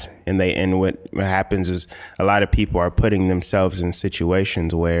worries. Yeah. And what happens is a lot of people are putting themselves in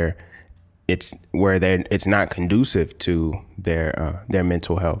situations where it's not conducive to their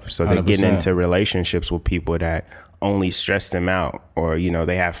mental health. So they're getting into relationships with people that only stress them out, or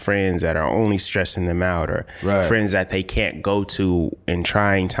they have friends that are only stressing them out, or friends that they can't go to in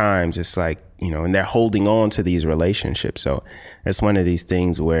trying times. It's like, and they're holding on to these relationships. So it's one of these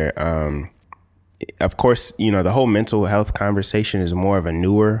things where of course, you know, the whole mental health conversation is more of a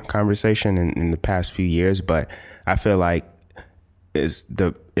newer conversation in the past few years, but I feel like as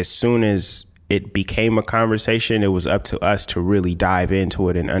soon as it became a conversation, it was up to us to really dive into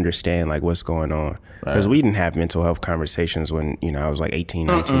it and understand like what's going on. Because we didn't have mental health conversations when, you know, I was like 18,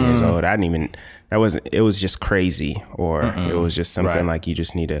 19 years old. It was just crazy, or it was just something like you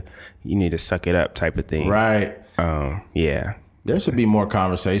need to suck it up type of thing. Right. Yeah. There should be more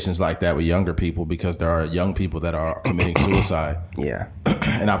conversations like that with younger people, because there are young people that are committing suicide. Yeah.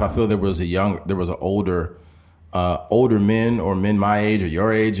 And I feel there was an older men, or men my age or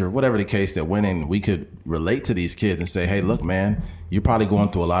your age or whatever the case, that went in, we could relate to these kids and say, hey, look, man, you're probably going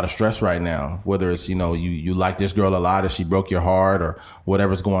through a lot of stress right now, whether it's, you know, you like this girl a lot, if she broke your heart or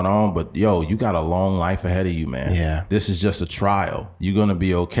whatever's going on, but yo, you got a long life ahead of you, man. Yeah. This is just a trial. You're going to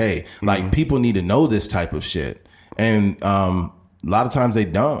be okay. Like, people need to know this type of shit. And a lot of times they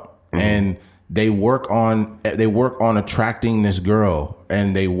don't. And they work on attracting this girl,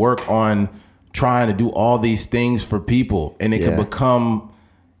 and they work on trying to do all these things for people, and it could become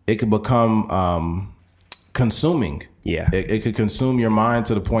consuming. Yeah. It could consume your mind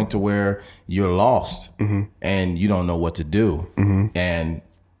to the point to where you're lost and you don't know what to do. And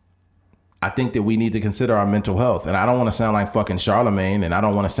I think that we need to consider our mental health. And I don't want to sound like fucking Charlemagne, and I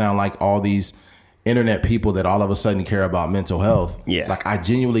don't want to sound like all these internet people that all of a sudden care about mental health. Yeah. Like, I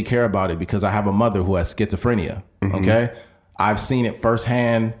genuinely care about it, because I have a mother who has schizophrenia. Okay. I've seen it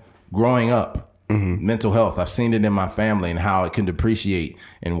firsthand growing up. Mental health. I've seen it in my family and how it can depreciate,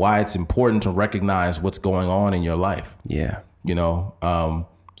 and why it's important to recognize what's going on in your life. Yeah. You know,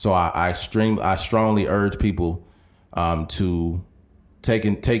 so I strongly urge people to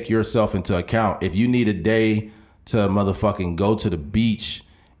take yourself into account. If you need a day to motherfucking go to the beach.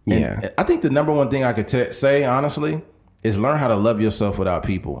 And I think the number one thing I could say, honestly, is learn how to love yourself without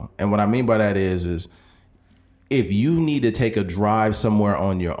people. And what I mean by that is if you need to take a drive somewhere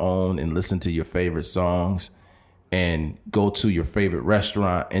on your own and listen to your favorite songs and go to your favorite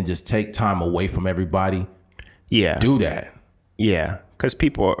restaurant and just take time away from everybody, do that. Yeah, because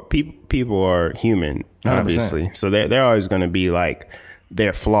people are human, obviously. 100%. So they're always going to be like,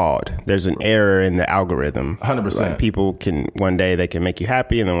 they're flawed. There's an error in the algorithm. 100%. Like, people can, one day they can make you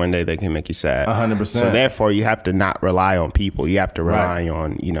happy, and then one day they can make you sad. 100%. So therefore, you have to not rely on people. You have to rely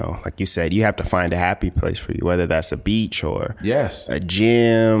on, you know, like you said, you have to find a happy place for you, whether that's a beach or a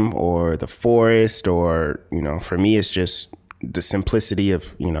gym or the forest, or, you know, for me, it's just the simplicity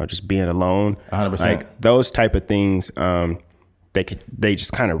of, you know, just being alone. 100%. Like, those type of things, they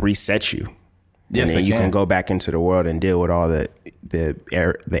just kind of reset you. Yes, and then you can go back into the world and deal with all the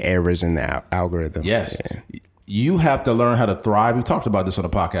errors in the algorithm. Yes. Yeah. You have to learn how to thrive. We talked about this on the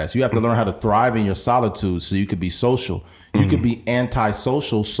podcast. You have to learn how to thrive in your solitude so you could be social. You could be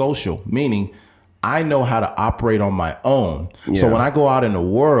antisocial, social, meaning I know how to operate on my own. Yeah. So when I go out in the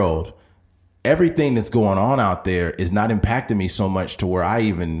world, everything that's going on out there is not impacting me so much to where I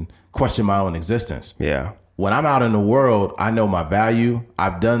even question my own existence. Yeah. When I'm out in the world, I know my value.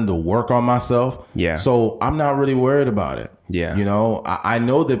 I've done the work on myself. Yeah. So I'm not really worried about it. Yeah. You know, I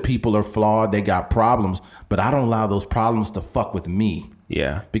know that people are flawed. They got problems, but I don't allow those problems to fuck with me.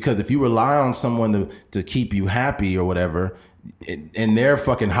 Yeah. Because if you rely on someone to keep you happy or whatever, and they're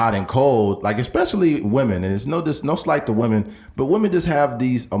fucking hot and cold, like especially women, and it's no slight to women, but women just have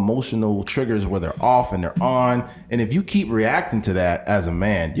these emotional triggers where they're off and they're on. And if you keep reacting to that as a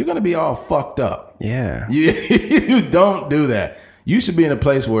man, you're going to be all fucked up. Yeah. You don't do that. You should be in a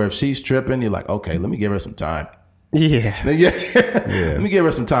place where if she's tripping, you're like, okay, let me give her some time. Yeah. Let me give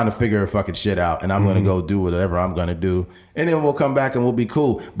her some time to figure her fucking shit out, and I'm going to go do whatever I'm going to do, and then we'll come back and we'll be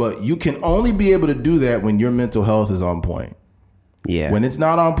cool. But you can only be able to do that when your mental health is on point. Yeah. When it's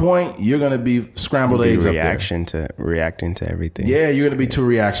not on point, you're going to be scrambled eggs up there. Reacting to everything. Yeah, you're going to be too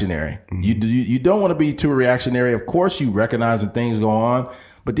reactionary. You don't want to be too reactionary. Of course, you recognize when things go on,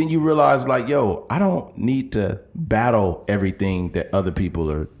 but then you realize, like, yo, I don't need to battle everything that other people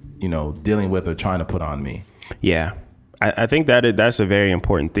are, you know, dealing with or trying to put on me. Yeah. I think that's a very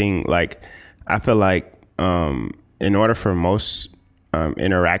important thing. Like, I feel like in order for most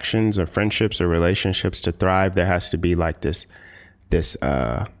interactions or friendships or relationships to thrive, there has to be like this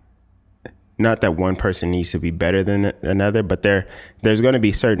not that one person needs to be better than another, but there's going to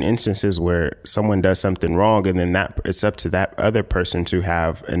be certain instances where someone does something wrong, and then it's up to that other person to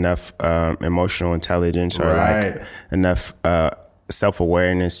have enough emotional intelligence or like enough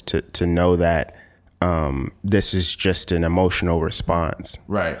self-awareness to know that this is just an emotional response.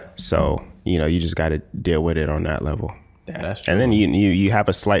 Right. So, you know, you just got to deal with it on that level. Yeah, that's true. And then you have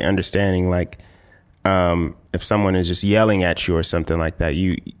a slight understanding, like, if someone is just yelling at you or something like that,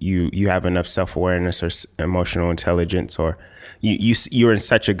 you have enough self-awareness or emotional intelligence, or you're in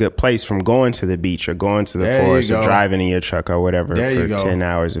such a good place from going to the beach or going to the forest or driving in your truck or whatever for 10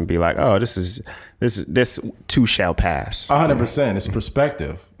 hours and be like, oh, this too shall pass. 100%. It's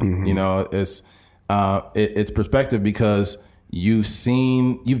perspective. You know, it's perspective because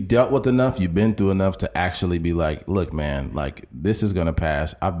you've dealt with enough, you've been through enough to actually be like, look, man, like this is going to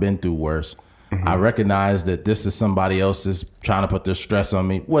pass. I've been through worse. I recognize that this is somebody else is trying to put their stress on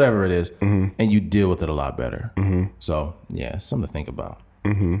me, whatever it is, and you deal with it a lot better. So yeah, something to think about.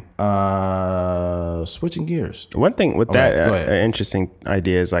 Switching gears. One thing with that interesting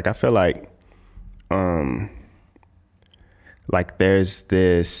idea is like, I feel like there's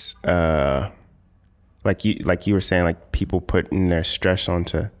this like you were saying, like people putting their stress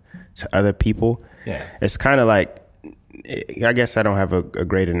onto other people. Yeah, it's kind of like, I guess I don't have a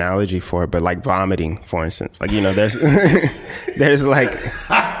great analogy for it, but like vomiting, for instance, like, you know, there's there's like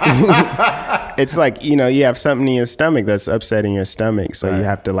it's like, you know, you have something in your stomach that's upsetting your stomach, so you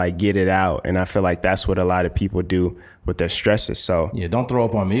have to like get it out, and I feel like that's what a lot of people do with their stresses. So yeah, don't throw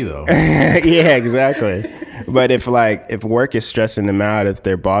up on me though. Yeah, exactly. But if work is stressing them out, if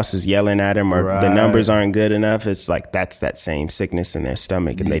their boss is yelling at them, or the numbers aren't good enough, it's like that's that same sickness in their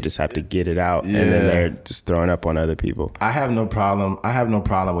stomach, and they just have to get it out, and then they're just throwing up on other people. I have no problem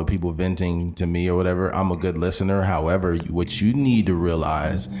with people venting to me or whatever. I'm a good listener. However, what you need to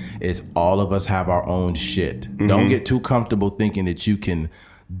realize is all of us have our own shit. Don't get too comfortable thinking that you can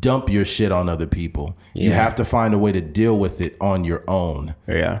dump your shit on other people. You have to find a way to deal with it on your own.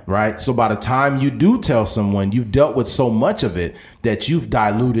 Yeah. Right? So by the time you do tell someone, you've dealt with so much of it that you've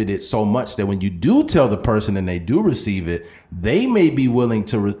diluted it so much that when you do tell the person and they do receive it, they may be willing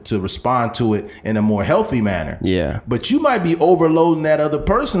to respond to it in a more healthy manner. Yeah. But you might be overloading that other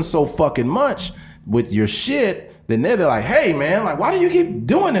person so fucking much with your shit, then they're like, hey man, like, why do you keep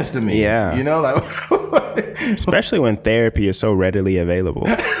doing this to me? Yeah. You know, like especially when therapy is so readily available.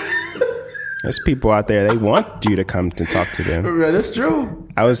 There's people out there, they want you to come to talk to them. That's true.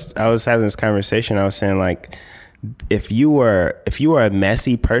 I was having this conversation. I was saying, like, if you were a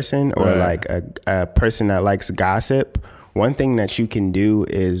messy person or like a person that likes gossip, one thing that you can do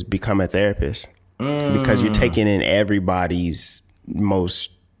is become a therapist, because you're taking in everybody's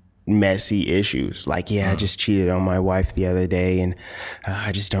most messy issues. Like, I just cheated on my wife the other day, and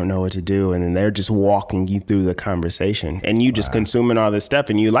I just don't know what to do. And then they're just walking you through the conversation, and you just consuming all this stuff.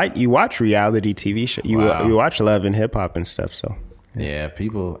 And you watch reality TV show, you watch Love and Hip Hop and stuff. So yeah,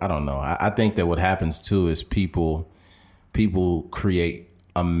 people, I don't know. I think that what happens too is people create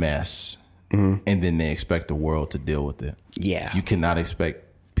a mess, and then they expect the world to deal with it. Yeah, you cannot expect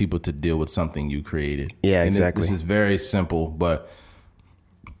people to deal with something you created. Yeah, and exactly. This is very simple, but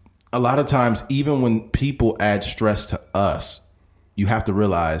a lot of times, even when people add stress to us, you have to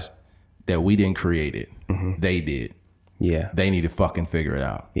realize that we didn't create it. They did. Yeah. They need to fucking figure it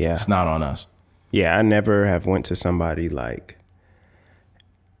out. Yeah. It's not on us. Yeah, I never have went to somebody like,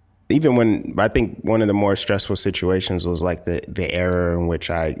 even when, I think one of the more stressful situations was like the era in which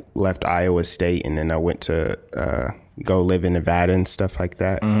I left Iowa State and then I went to go live in Nevada and stuff like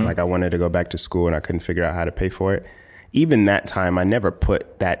that. Like, I wanted to go back to school and I couldn't figure out how to pay for it. Even that time, I never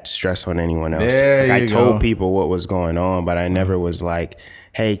put that stress on anyone else. I told people what was going on, but I never was like,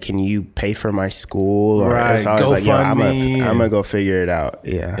 hey, can you pay for my school? Or it's always like, yo, I'm gonna go figure it out.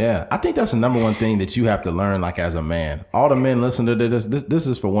 Yeah. Yeah. I think that's the number one thing that you have to learn, like, as a man. All the men listen to this. This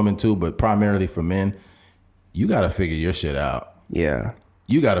is for women too, but primarily for men. You got to figure your shit out. Yeah.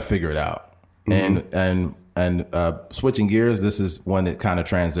 You got to figure it out. And switching gears, this is one that kind of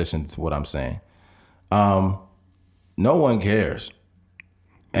transitions to what I'm saying. No one cares.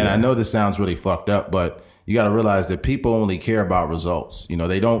 And I know this sounds really fucked up, but you got to realize that people only care about results. You know,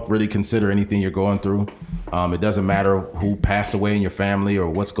 they don't really consider anything you're going through. It doesn't matter who passed away in your family or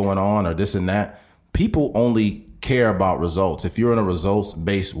what's going on or this and that. People only care about results. If you're in a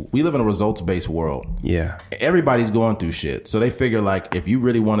we live in a results-based world. Yeah. Everybody's going through shit. So they figure, like, if you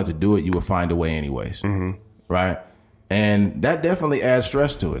really wanted to do it, you would find a way anyways. Right? And that definitely adds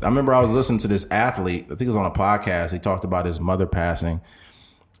stress to it. I remember I was listening to this athlete, I think it was on a podcast. He talked about his mother passing.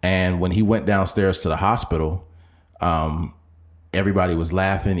 And when he went downstairs to the hospital, everybody was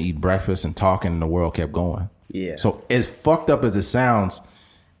laughing, eating breakfast and talking, and the world kept going. Yeah. So as fucked up as it sounds,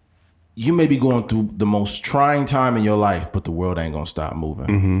 you may be going through the most trying time in your life, but the world ain't going to stop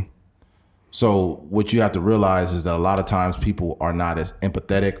moving. So what you have to realize is that a lot of times people are not as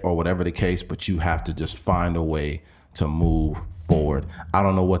empathetic or whatever the case, but you have to just find a way to move forward. I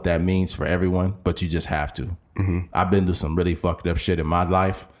don't know what that means for everyone, but you just have to. I've been through some really fucked up shit in my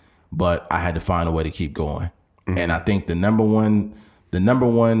life, but I had to find a way to keep going. And I think the number one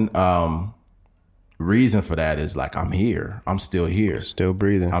reason for that is like, I'm here. I'm still here. Still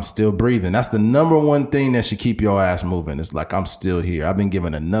breathing. I'm still breathing. That's the number one thing that should keep your ass moving. It's like, I'm still here. I've been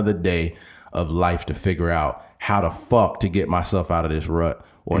given another day of life to figure out how the fuck to get myself out of this rut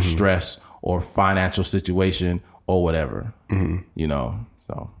or stress or financial situation or whatever, you know?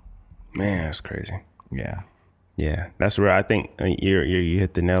 So, man, that's crazy. Yeah. Yeah. That's where I think you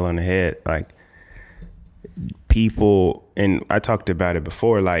hit the nail on the head. Like, people, and I talked about it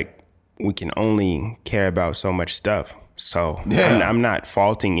before, like, we can only care about so much stuff. So I'm not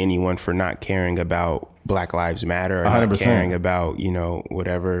faulting anyone for not caring about Black Lives Matter or 100%. Not caring about, you know,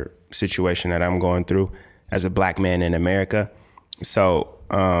 whatever situation that I'm going through as a Black man in America. So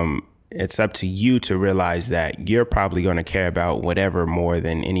it's up to you to realize that you're probably going to care about whatever more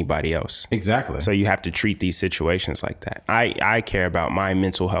than anybody else. Exactly. So you have to treat these situations like that. I care about my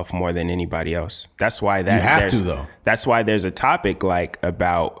mental health more than anybody else. That's why that you have to, though. That's why there's a topic like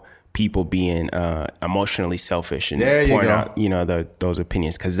about people being emotionally selfish and pouring out, you know, those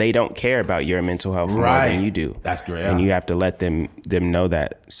opinions, because they don't care about your mental health more than you do. That's great. And you have to let them know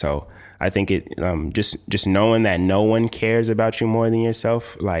that. So I think it just knowing that no one cares about you more than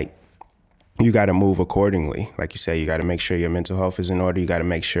yourself, like, you got to move accordingly. Like you say, you got to make sure your mental health is in order. You got to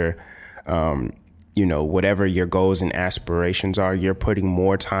make sure, you know, whatever your goals and aspirations are, you're putting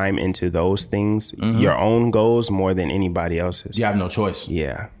more time into those things, your own goals, more than anybody else's. You have no choice.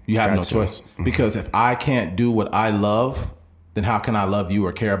 Yeah. You have no choice. Because if I can't do what I love, then how can I love you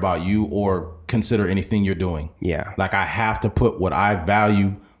or care about you or consider anything you're doing? Yeah. Like, I have to put what I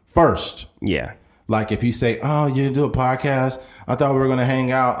value first. Yeah. Like, if you say, oh, you do a podcast, I thought we were going to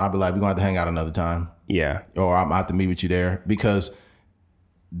hang out. I'll be like, we're going to have to hang out another time. Yeah. Or I'm going to have to meet with you there, because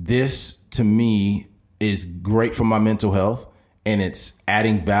this to me is great for my mental health and it's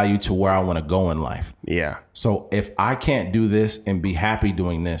adding value to where I want to go in life. Yeah. So if I can't do this and be happy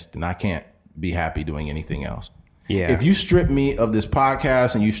doing this, then I can't be happy doing anything else. Yeah. If you strip me of this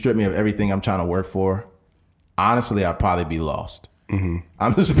podcast and you strip me of everything I'm trying to work for, honestly, I'd probably be lost.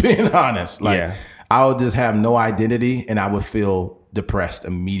 I'm just being honest. Like, I would just have no identity and I would feel depressed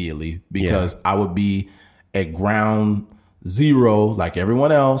immediately, because I would be at ground zero like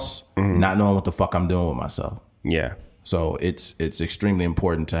everyone else, not knowing what the fuck I'm doing with myself. Yeah. So it's extremely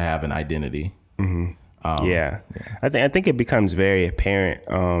important to have an identity. I think it becomes very apparent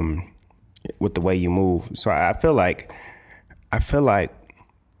with the way you move. So I feel like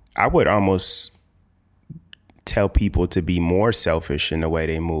I would almost tell people to be more selfish in the way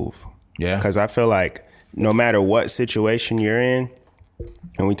they move. Yeah. Because I feel like no matter what situation you're in,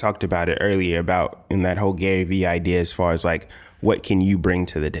 and we talked about it earlier about in that whole Gary Vee idea, as far as like, what can you bring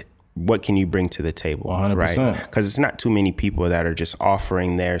to the table? 100%. Right? Because it's not too many people that are just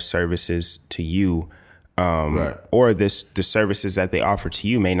offering their services to you, or the services that they offer to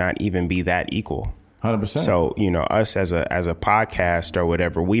you may not even be that equal. 100%. So, you know, us as a podcast or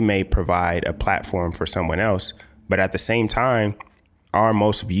whatever, we may provide a platform for someone else, but at the same time, our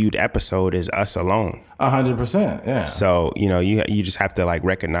most viewed episode is us alone. 100%. Yeah. So, you know, you just have to like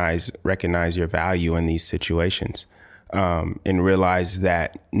recognize your value in these situations, and realize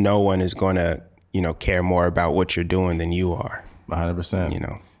that no one is going to, you know, care more about what you're doing than you are. 100%. You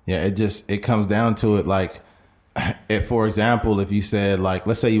know? Yeah. It comes down to it. Like, if, for example, if you said, like,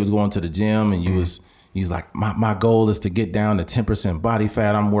 let's say you was going to the gym and he's like, my goal is to get down to 10% body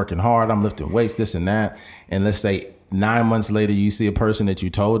fat. I'm working hard. I'm lifting weights, this and that. And let's say 9 months later, you see a person that you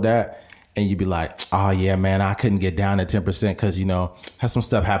told that, and you'd be like, oh yeah, man, I couldn't get down to 10% because, you know, had some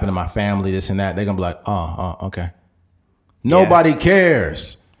stuff happen in my family, this and that. They're gonna be like, oh, okay. Nobody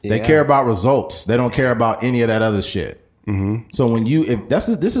cares. They care about results. They don't care about any of that other shit. So when this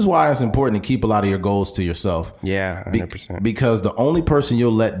is why it's important to keep a lot of your goals to yourself. Yeah, 100%. Because the only person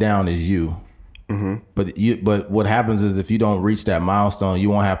you'll let down is you. But what happens is, if you don't reach that milestone, you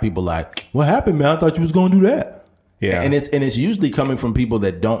won't have people like, what happened, man? I thought you was going to do that. Yeah. And it's usually coming from people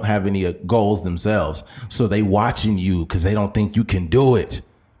that don't have any goals themselves. So they watching you because they don't think you can do it.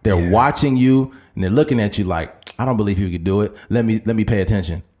 They're watching you and they're looking at you like, I don't believe you could do it. Let me pay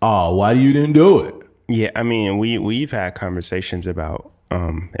attention. Oh, why you didn't do it? Yeah, I mean, we've had conversations about,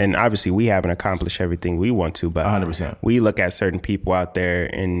 and obviously we haven't accomplished everything we want to, but 100%. We look at certain people out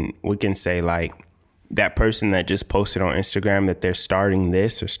there and we can say, like, that person that just posted on Instagram that they're starting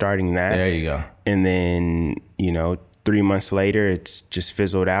this or starting that. There you go. And then, you know, 3 months later, it's just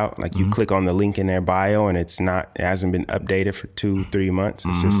fizzled out. Like, you click on the link in their bio and it hasn't been updated for 2-3 months.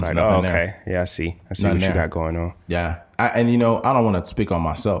 It's just like, oh, okay. There. Yeah, I see what you got going on. Yeah. And, you know, I don't want to speak on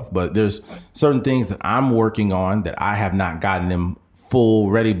myself, but there's certain things that I'm working on that I have not gotten them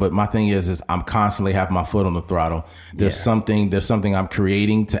full ready. But my thing is I'm constantly have my foot on the throttle. There's something I'm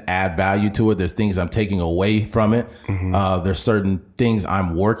creating to add value to it. There's things I'm taking away from it. There's certain things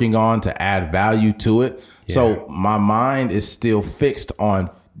I'm working on to add value to it. Yeah. So my mind is still fixed on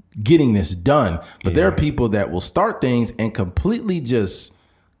getting this done. But there are people that will start things and completely just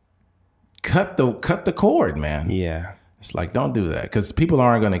cut the cord, man. Yeah. It's like, don't do that, because people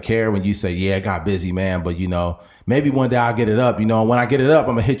aren't going to care when you say, yeah, I got busy, man. But, maybe one day I'll get it up. When I get it up,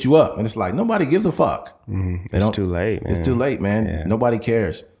 I'm going to hit you up. And it's like, nobody gives a fuck. It's too late, man. It's too late, man. Yeah. Nobody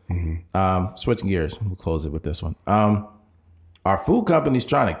cares. Switching gears. We'll close it with this one. Our food company's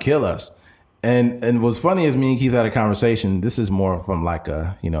trying to kill us. And what's funny is me and Keith had a conversation. This is more from like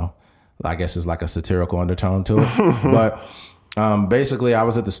a, I guess it's like a satirical undertone to it. But basically, I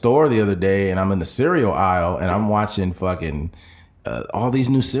was at the store the other day and I'm in the cereal aisle and I'm watching fucking all these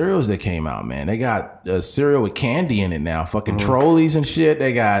new cereals that came out, man. They got cereal with candy in it now, fucking Trolleys and shit.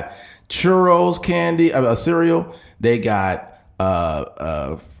 They got churros candy, cereal. They got,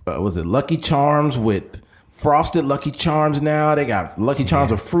 was it Lucky Charms with frosted Lucky Charms now. They got Lucky Charms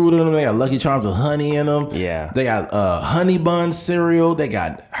with fruit in them. They got Lucky Charms with honey in them. Yeah. They got honey bun cereal. They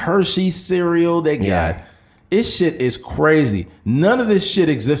got Hershey cereal. They got... This shit is crazy. None of this shit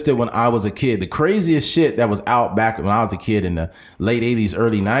existed when I was a kid. The craziest shit that was out back when I was a kid in the late 80s,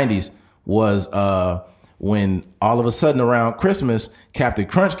 early 90s was when all of a sudden around Christmas, Captain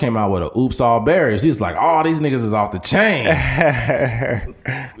Crunch came out with a Oops All Berries. He was like, oh, these niggas is off the chain.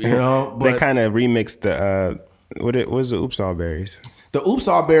 But they kind of remixed the, what was the Oops All Berries? The Oops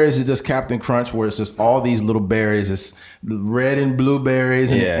All Berries is just Captain Crunch, where it's just all these little berries. It's red and blue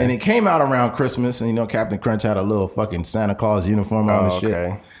berries. And it came out around Christmas. And, Captain Crunch had a little fucking Santa Claus uniform on and shit.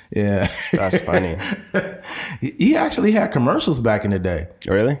 Okay. Yeah. That's funny. He actually had commercials back in the day.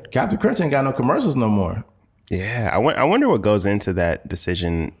 Really? Captain Crunch ain't got no commercials no more. Yeah. I wonder what goes into that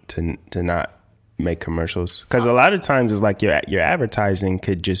decision to not make commercials. Because a lot of times it's like your advertising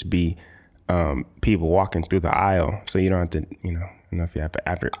could just be people walking through the aisle. So you don't have to, I don't know if you have to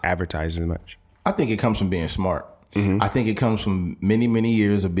advertise as much. I think it comes from being smart. I think it comes from many, many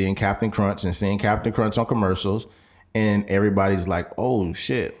years of being Captain Crunch and seeing Captain Crunch on commercials. And everybody's like, oh,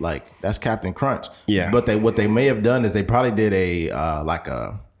 shit, like, that's Captain Crunch. Yeah. But what they may have done is they probably did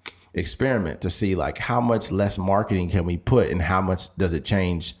a experiment to see, like, how much less marketing can we put and how much does it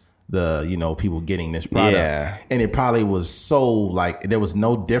change the, people getting this product. Yeah. And it probably was so, like, there was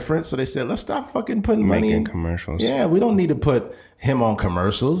no difference. So they said, let's stop fucking putting money in commercials. Yeah, we don't need to put him on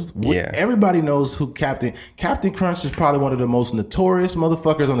commercials. Everybody knows who Captain Crunch is. Probably one of the most notorious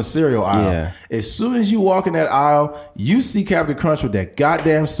motherfuckers on the cereal aisle. Yeah. As soon as you walk in that aisle, you see Captain Crunch with that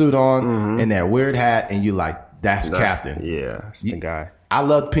goddamn suit on and that weird hat, and you like, that's Captain. Yeah, that's the guy. I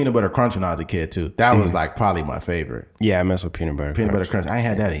loved Peanut Butter Crunch when I was a kid too. That was like probably my favorite. Yeah, I mess with Peanut Butter Crunch. I ain't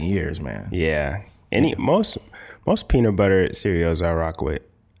had that in years, man. Yeah. Most peanut butter cereals I rock with.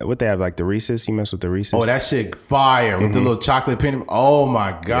 What they have, like the Reese's? You mess with the Reese's? Oh, that shit fire with the little chocolate peanut. Oh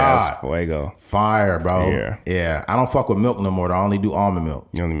my God. Yeah, fuego. Fire, bro. Yeah. I don't fuck with milk no more. I only do almond milk.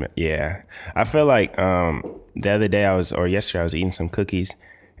 Yeah. I feel like the other day yesterday I was eating some cookies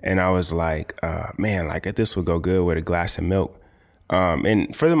and I was like, man, like this would go good with a glass of milk.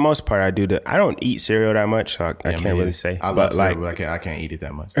 And for the most part, I don't eat cereal that much, so I can't really say. I love cereal, but I can't eat it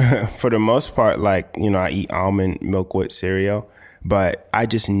that much. For the most part, like, I eat almond milk with cereal, but I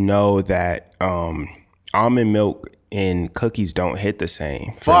just know that almond milk and cookies don't hit the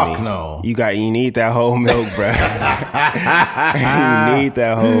same. Fuck no. You need that whole milk, bro. You need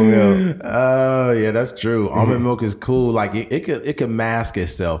that whole milk. Oh yeah, that's true. Almond milk is cool. Like it could mask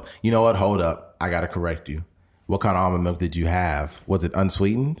itself. You know what? Hold up. I gotta correct you. What kind of almond milk did you have? Was it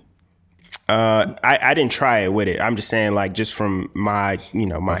unsweetened? I didn't try it with it. I'm just saying, like, just from my,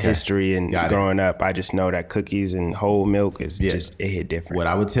 my history and growing up, I just know that cookies and whole milk is just, it hit different. What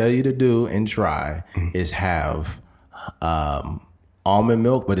I would tell you to do and try is have almond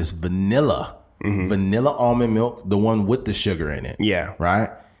milk, but it's vanilla. Vanilla almond milk, the one with the sugar in it. Yeah. Right?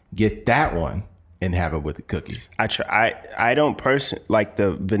 Get that one and have it with the cookies. I don't personally like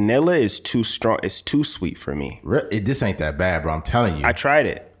the vanilla is too strong. It's too sweet for me. This ain't that bad, bro. I'm telling you. I tried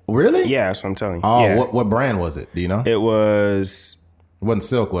it. Really? Yeah, that's what I'm telling you. Oh, yeah. What brand was it? Do you know? It wasn't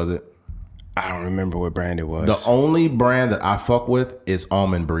Silk, was it? I don't remember what brand it was. The only brand that I fuck with is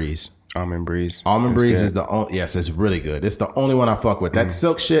Almond Breeze. Almond Breeze. Almond Breeze is the only. Yes, it's really good. It's the only one I fuck with. That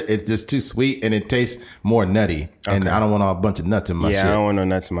Silk shit, it's just too sweet and it tastes more nutty. Okay. And I don't want a bunch of nuts in my shit. Yeah, I don't want no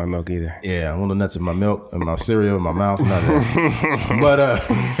nuts in my milk either. Yeah, I want no nuts in my milk and my cereal in my mouth. None of that. But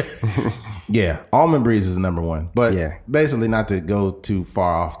yeah, Almond Breeze is number one. But basically, not to go too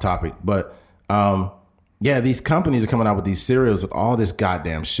far off topic, but Yeah, these companies are coming out with these cereals with all this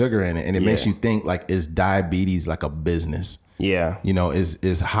goddamn sugar in it, and it makes you think like, is diabetes like a business? Yeah, you know,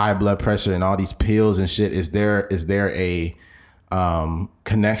 is high blood pressure and all these pills and shit. Is there a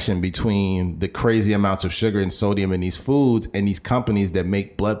connection between the crazy amounts of sugar and sodium in these foods and these companies that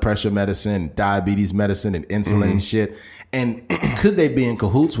make blood pressure medicine, diabetes medicine, and insulin and shit? And could they be in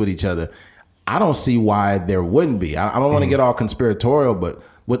cahoots with each other? I don't see why there wouldn't be. I don't want to get all conspiratorial, but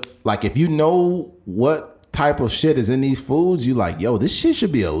like if you know what type of shit is in these foods, you like, yo, this shit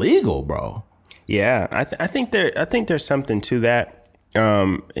should be illegal, bro. Yeah, I think there's something to that.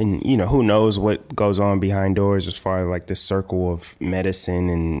 And you know, who knows what goes on behind doors as far as like the circle of medicine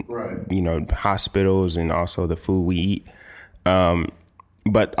and you know, hospitals and also the food we eat.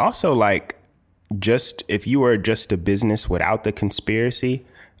 But also like, just if you were just a business without the conspiracy,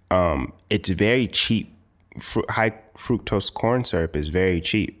 it's very cheap. High fructose corn syrup is very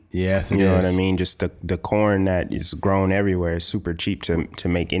cheap. Yes, you know what I mean? Just the corn that is grown everywhere is super cheap to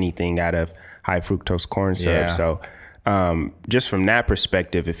make anything out of high fructose corn syrup. So just from that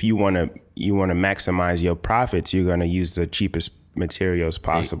perspective, if you want to maximize your profits, you're going to use the cheapest materials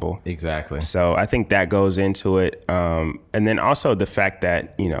possible. Exactly. So I think that goes into it. And then also the fact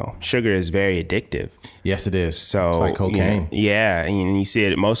that, you know, sugar is very addictive. Yes, it is. So it's like cocaine. And you see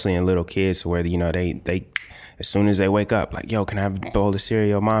it mostly in little kids where, you know, they as soon as they wake up, like, yo, can I have a bowl of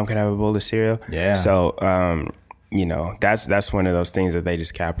cereal? Mom, can I have a bowl of cereal? Yeah. So, you know, that's one of those things that they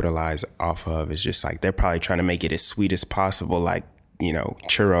just capitalize off of. It's just like they're probably trying to make it as sweet as possible, like, you know,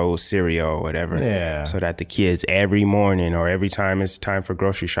 churro cereal or whatever. Yeah. So that the kids every morning or every time it's time for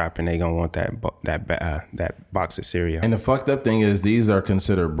grocery shopping, they gonna want that box of cereal. And the fucked up thing is these are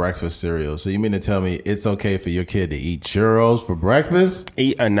considered breakfast cereals. So you mean to tell me it's okay for your kid to eat churros for breakfast?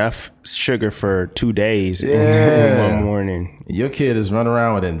 Eat enough sugar for 2 days in one morning. Your kid is running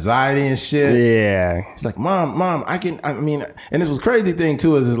around with anxiety and shit. Yeah. It's like, mom, I mean, and this was crazy thing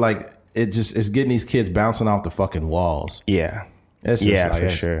too is like it's getting these kids bouncing off the fucking walls. Yeah. It's just like, for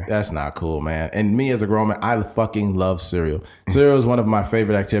sure. That's not cool, man. And me as a grown man, I fucking love cereal. Cereal is one of my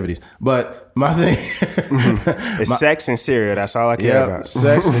favorite activities. But my thing, it's sex and cereal. That's all I care about.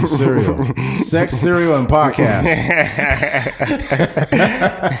 Sex and cereal, sex, cereal, and podcasts.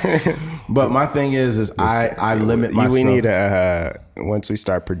 But my thing is I limit myself. We need once we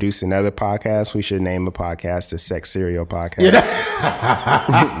start producing other podcasts, we should name a podcast the Sex Cereal Podcast.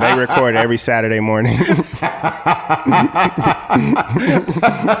 Yeah. They record every Saturday morning. The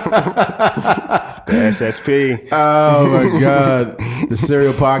SSP. Oh my God. The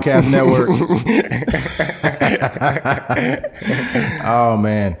Cereal Podcast Network. Oh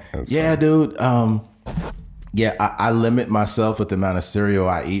man. That's dude. Yeah, I limit myself with the amount of cereal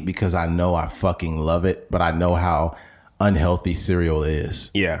I eat because I know I fucking love it, but I know how unhealthy cereal is.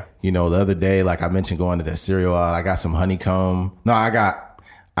 Yeah. You know, the other day, like I mentioned going to that cereal, I got some honeycomb. No, I got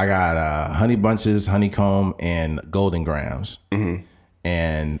Honey Bunches, honeycomb, and Golden Grams. Mm-hmm.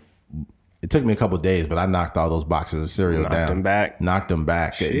 And it took me a couple of days, but I knocked all those boxes of cereal down. Knocked them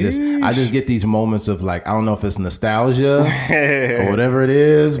back. I just get these moments of like, I don't know if it's nostalgia or whatever it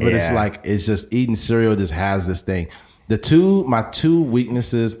is, but it's just eating cereal just has this thing. My two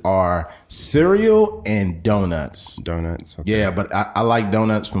weaknesses are cereal and donuts. Donuts. Okay. Yeah, but I like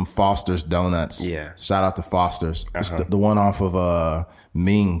donuts from Foster's Donuts. Yeah. Shout out to Foster's. It's the one off of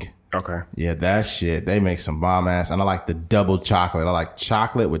Ming. Okay. Yeah, that shit. They make some bomb ass. And I like the double chocolate. I like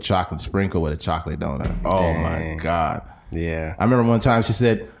chocolate with chocolate sprinkle with a chocolate donut. Oh my God. Yeah. I remember one time she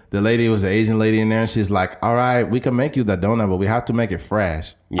said, the lady was an Asian lady in there, and she's like, all right, we can make you the donut, but we have to make it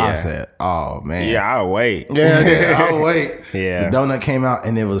fresh. Yeah. I said, oh man. Yeah, I'll wait. Yeah, I'll wait. Yeah. So the donut came out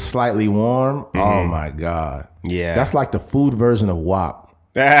and it was slightly warm. Mm-hmm. Oh my God. Yeah. That's like the food version of WAP.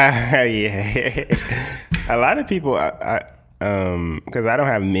 Yeah. A lot of people, because I don't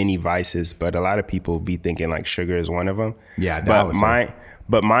have many vices, but a lot of people be thinking like sugar is one of them. Yeah,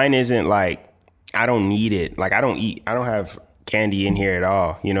 but mine isn't like, I don't need it. Like I don't have candy in here at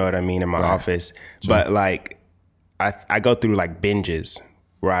all. You know what I mean? In my office. Sure. But like, I go through like binges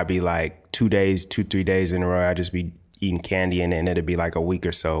where I be like 3 days in a row. I just be eating candy, and then it'll be like a week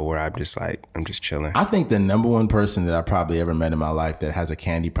or so where I'm just chilling. I think the number one person that I probably ever met in my life that has a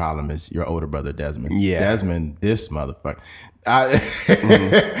candy problem is your older brother, Desmond. Yeah. Desmond, this motherfucker. I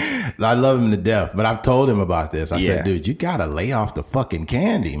love him to death, but I've told him about this. I said, dude, you gotta lay off the fucking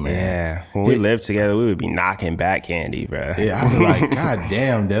candy, man. Yeah. When we lived together, we would be knocking back candy, bro. Yeah, I was like, God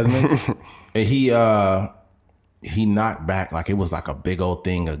damn, Desmond. And he knocked back like it was like a big old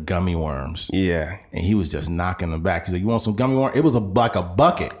thing of gummy worms. Yeah. And he was just knocking them back. He's like, you want some gummy worms? It was like a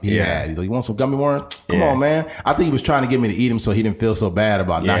bucket he had. He's like, you want some gummy worms? Come on, man. I think he was trying to get me to eat them so he didn't feel so bad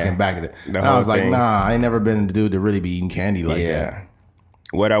about knocking back at it. And I was like, nah, I ain't never been the dude to really be eating candy like that.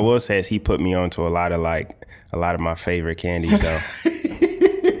 What I will say is he put me onto a lot of my favorite candies though.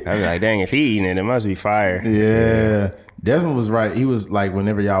 I was like, dang, if he eating it must be fire. Yeah. Desmond was right. He was like,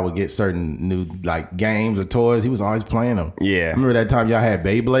 whenever y'all would get certain new like games or toys, he was always playing them. Yeah. I remember that time y'all had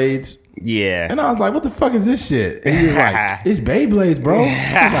Beyblades. Yeah. And I was like, what the fuck is this shit? And he was like, it's Beyblades, bro. I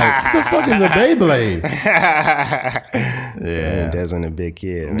was like, what the fuck is a Beyblade? Yeah. Desmond a big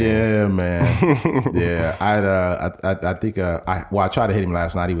kid, man. Yeah, man. Yeah. I think I tried to hit him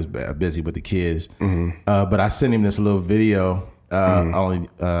last night. He was busy with the kids. But I sent him this little video on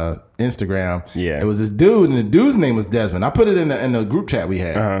Instagram. Yeah. It was this dude, and the dude's name was Desmond. I put it in the group chat we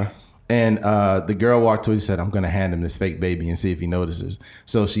had. And the girl walked to him and said, I'm going to hand him this fake baby and see if he notices.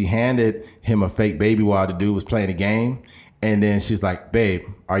 So she handed him a fake baby while the dude was playing a game. And then she's like, babe,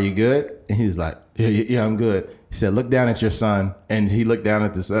 are you good? And he was like, yeah, I'm good. He said, look down at your son. And he looked down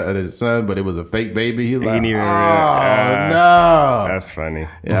at the son, but it was a fake baby. He was like, no. That's funny.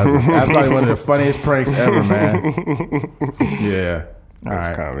 Yeah, that's probably one of the funniest pranks ever, man. Yeah. That's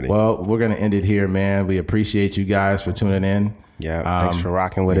comedy. Well, we're going to end it here, man. We appreciate you guys for tuning in. Yeah, thanks for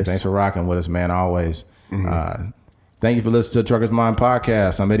rocking with us. Thanks for rocking with us, man, always. Thank you for listening to the Trucker's Mind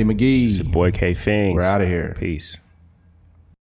Podcast. I'm Eddie McGee. It's your boy K Fings. We're out of here. Peace.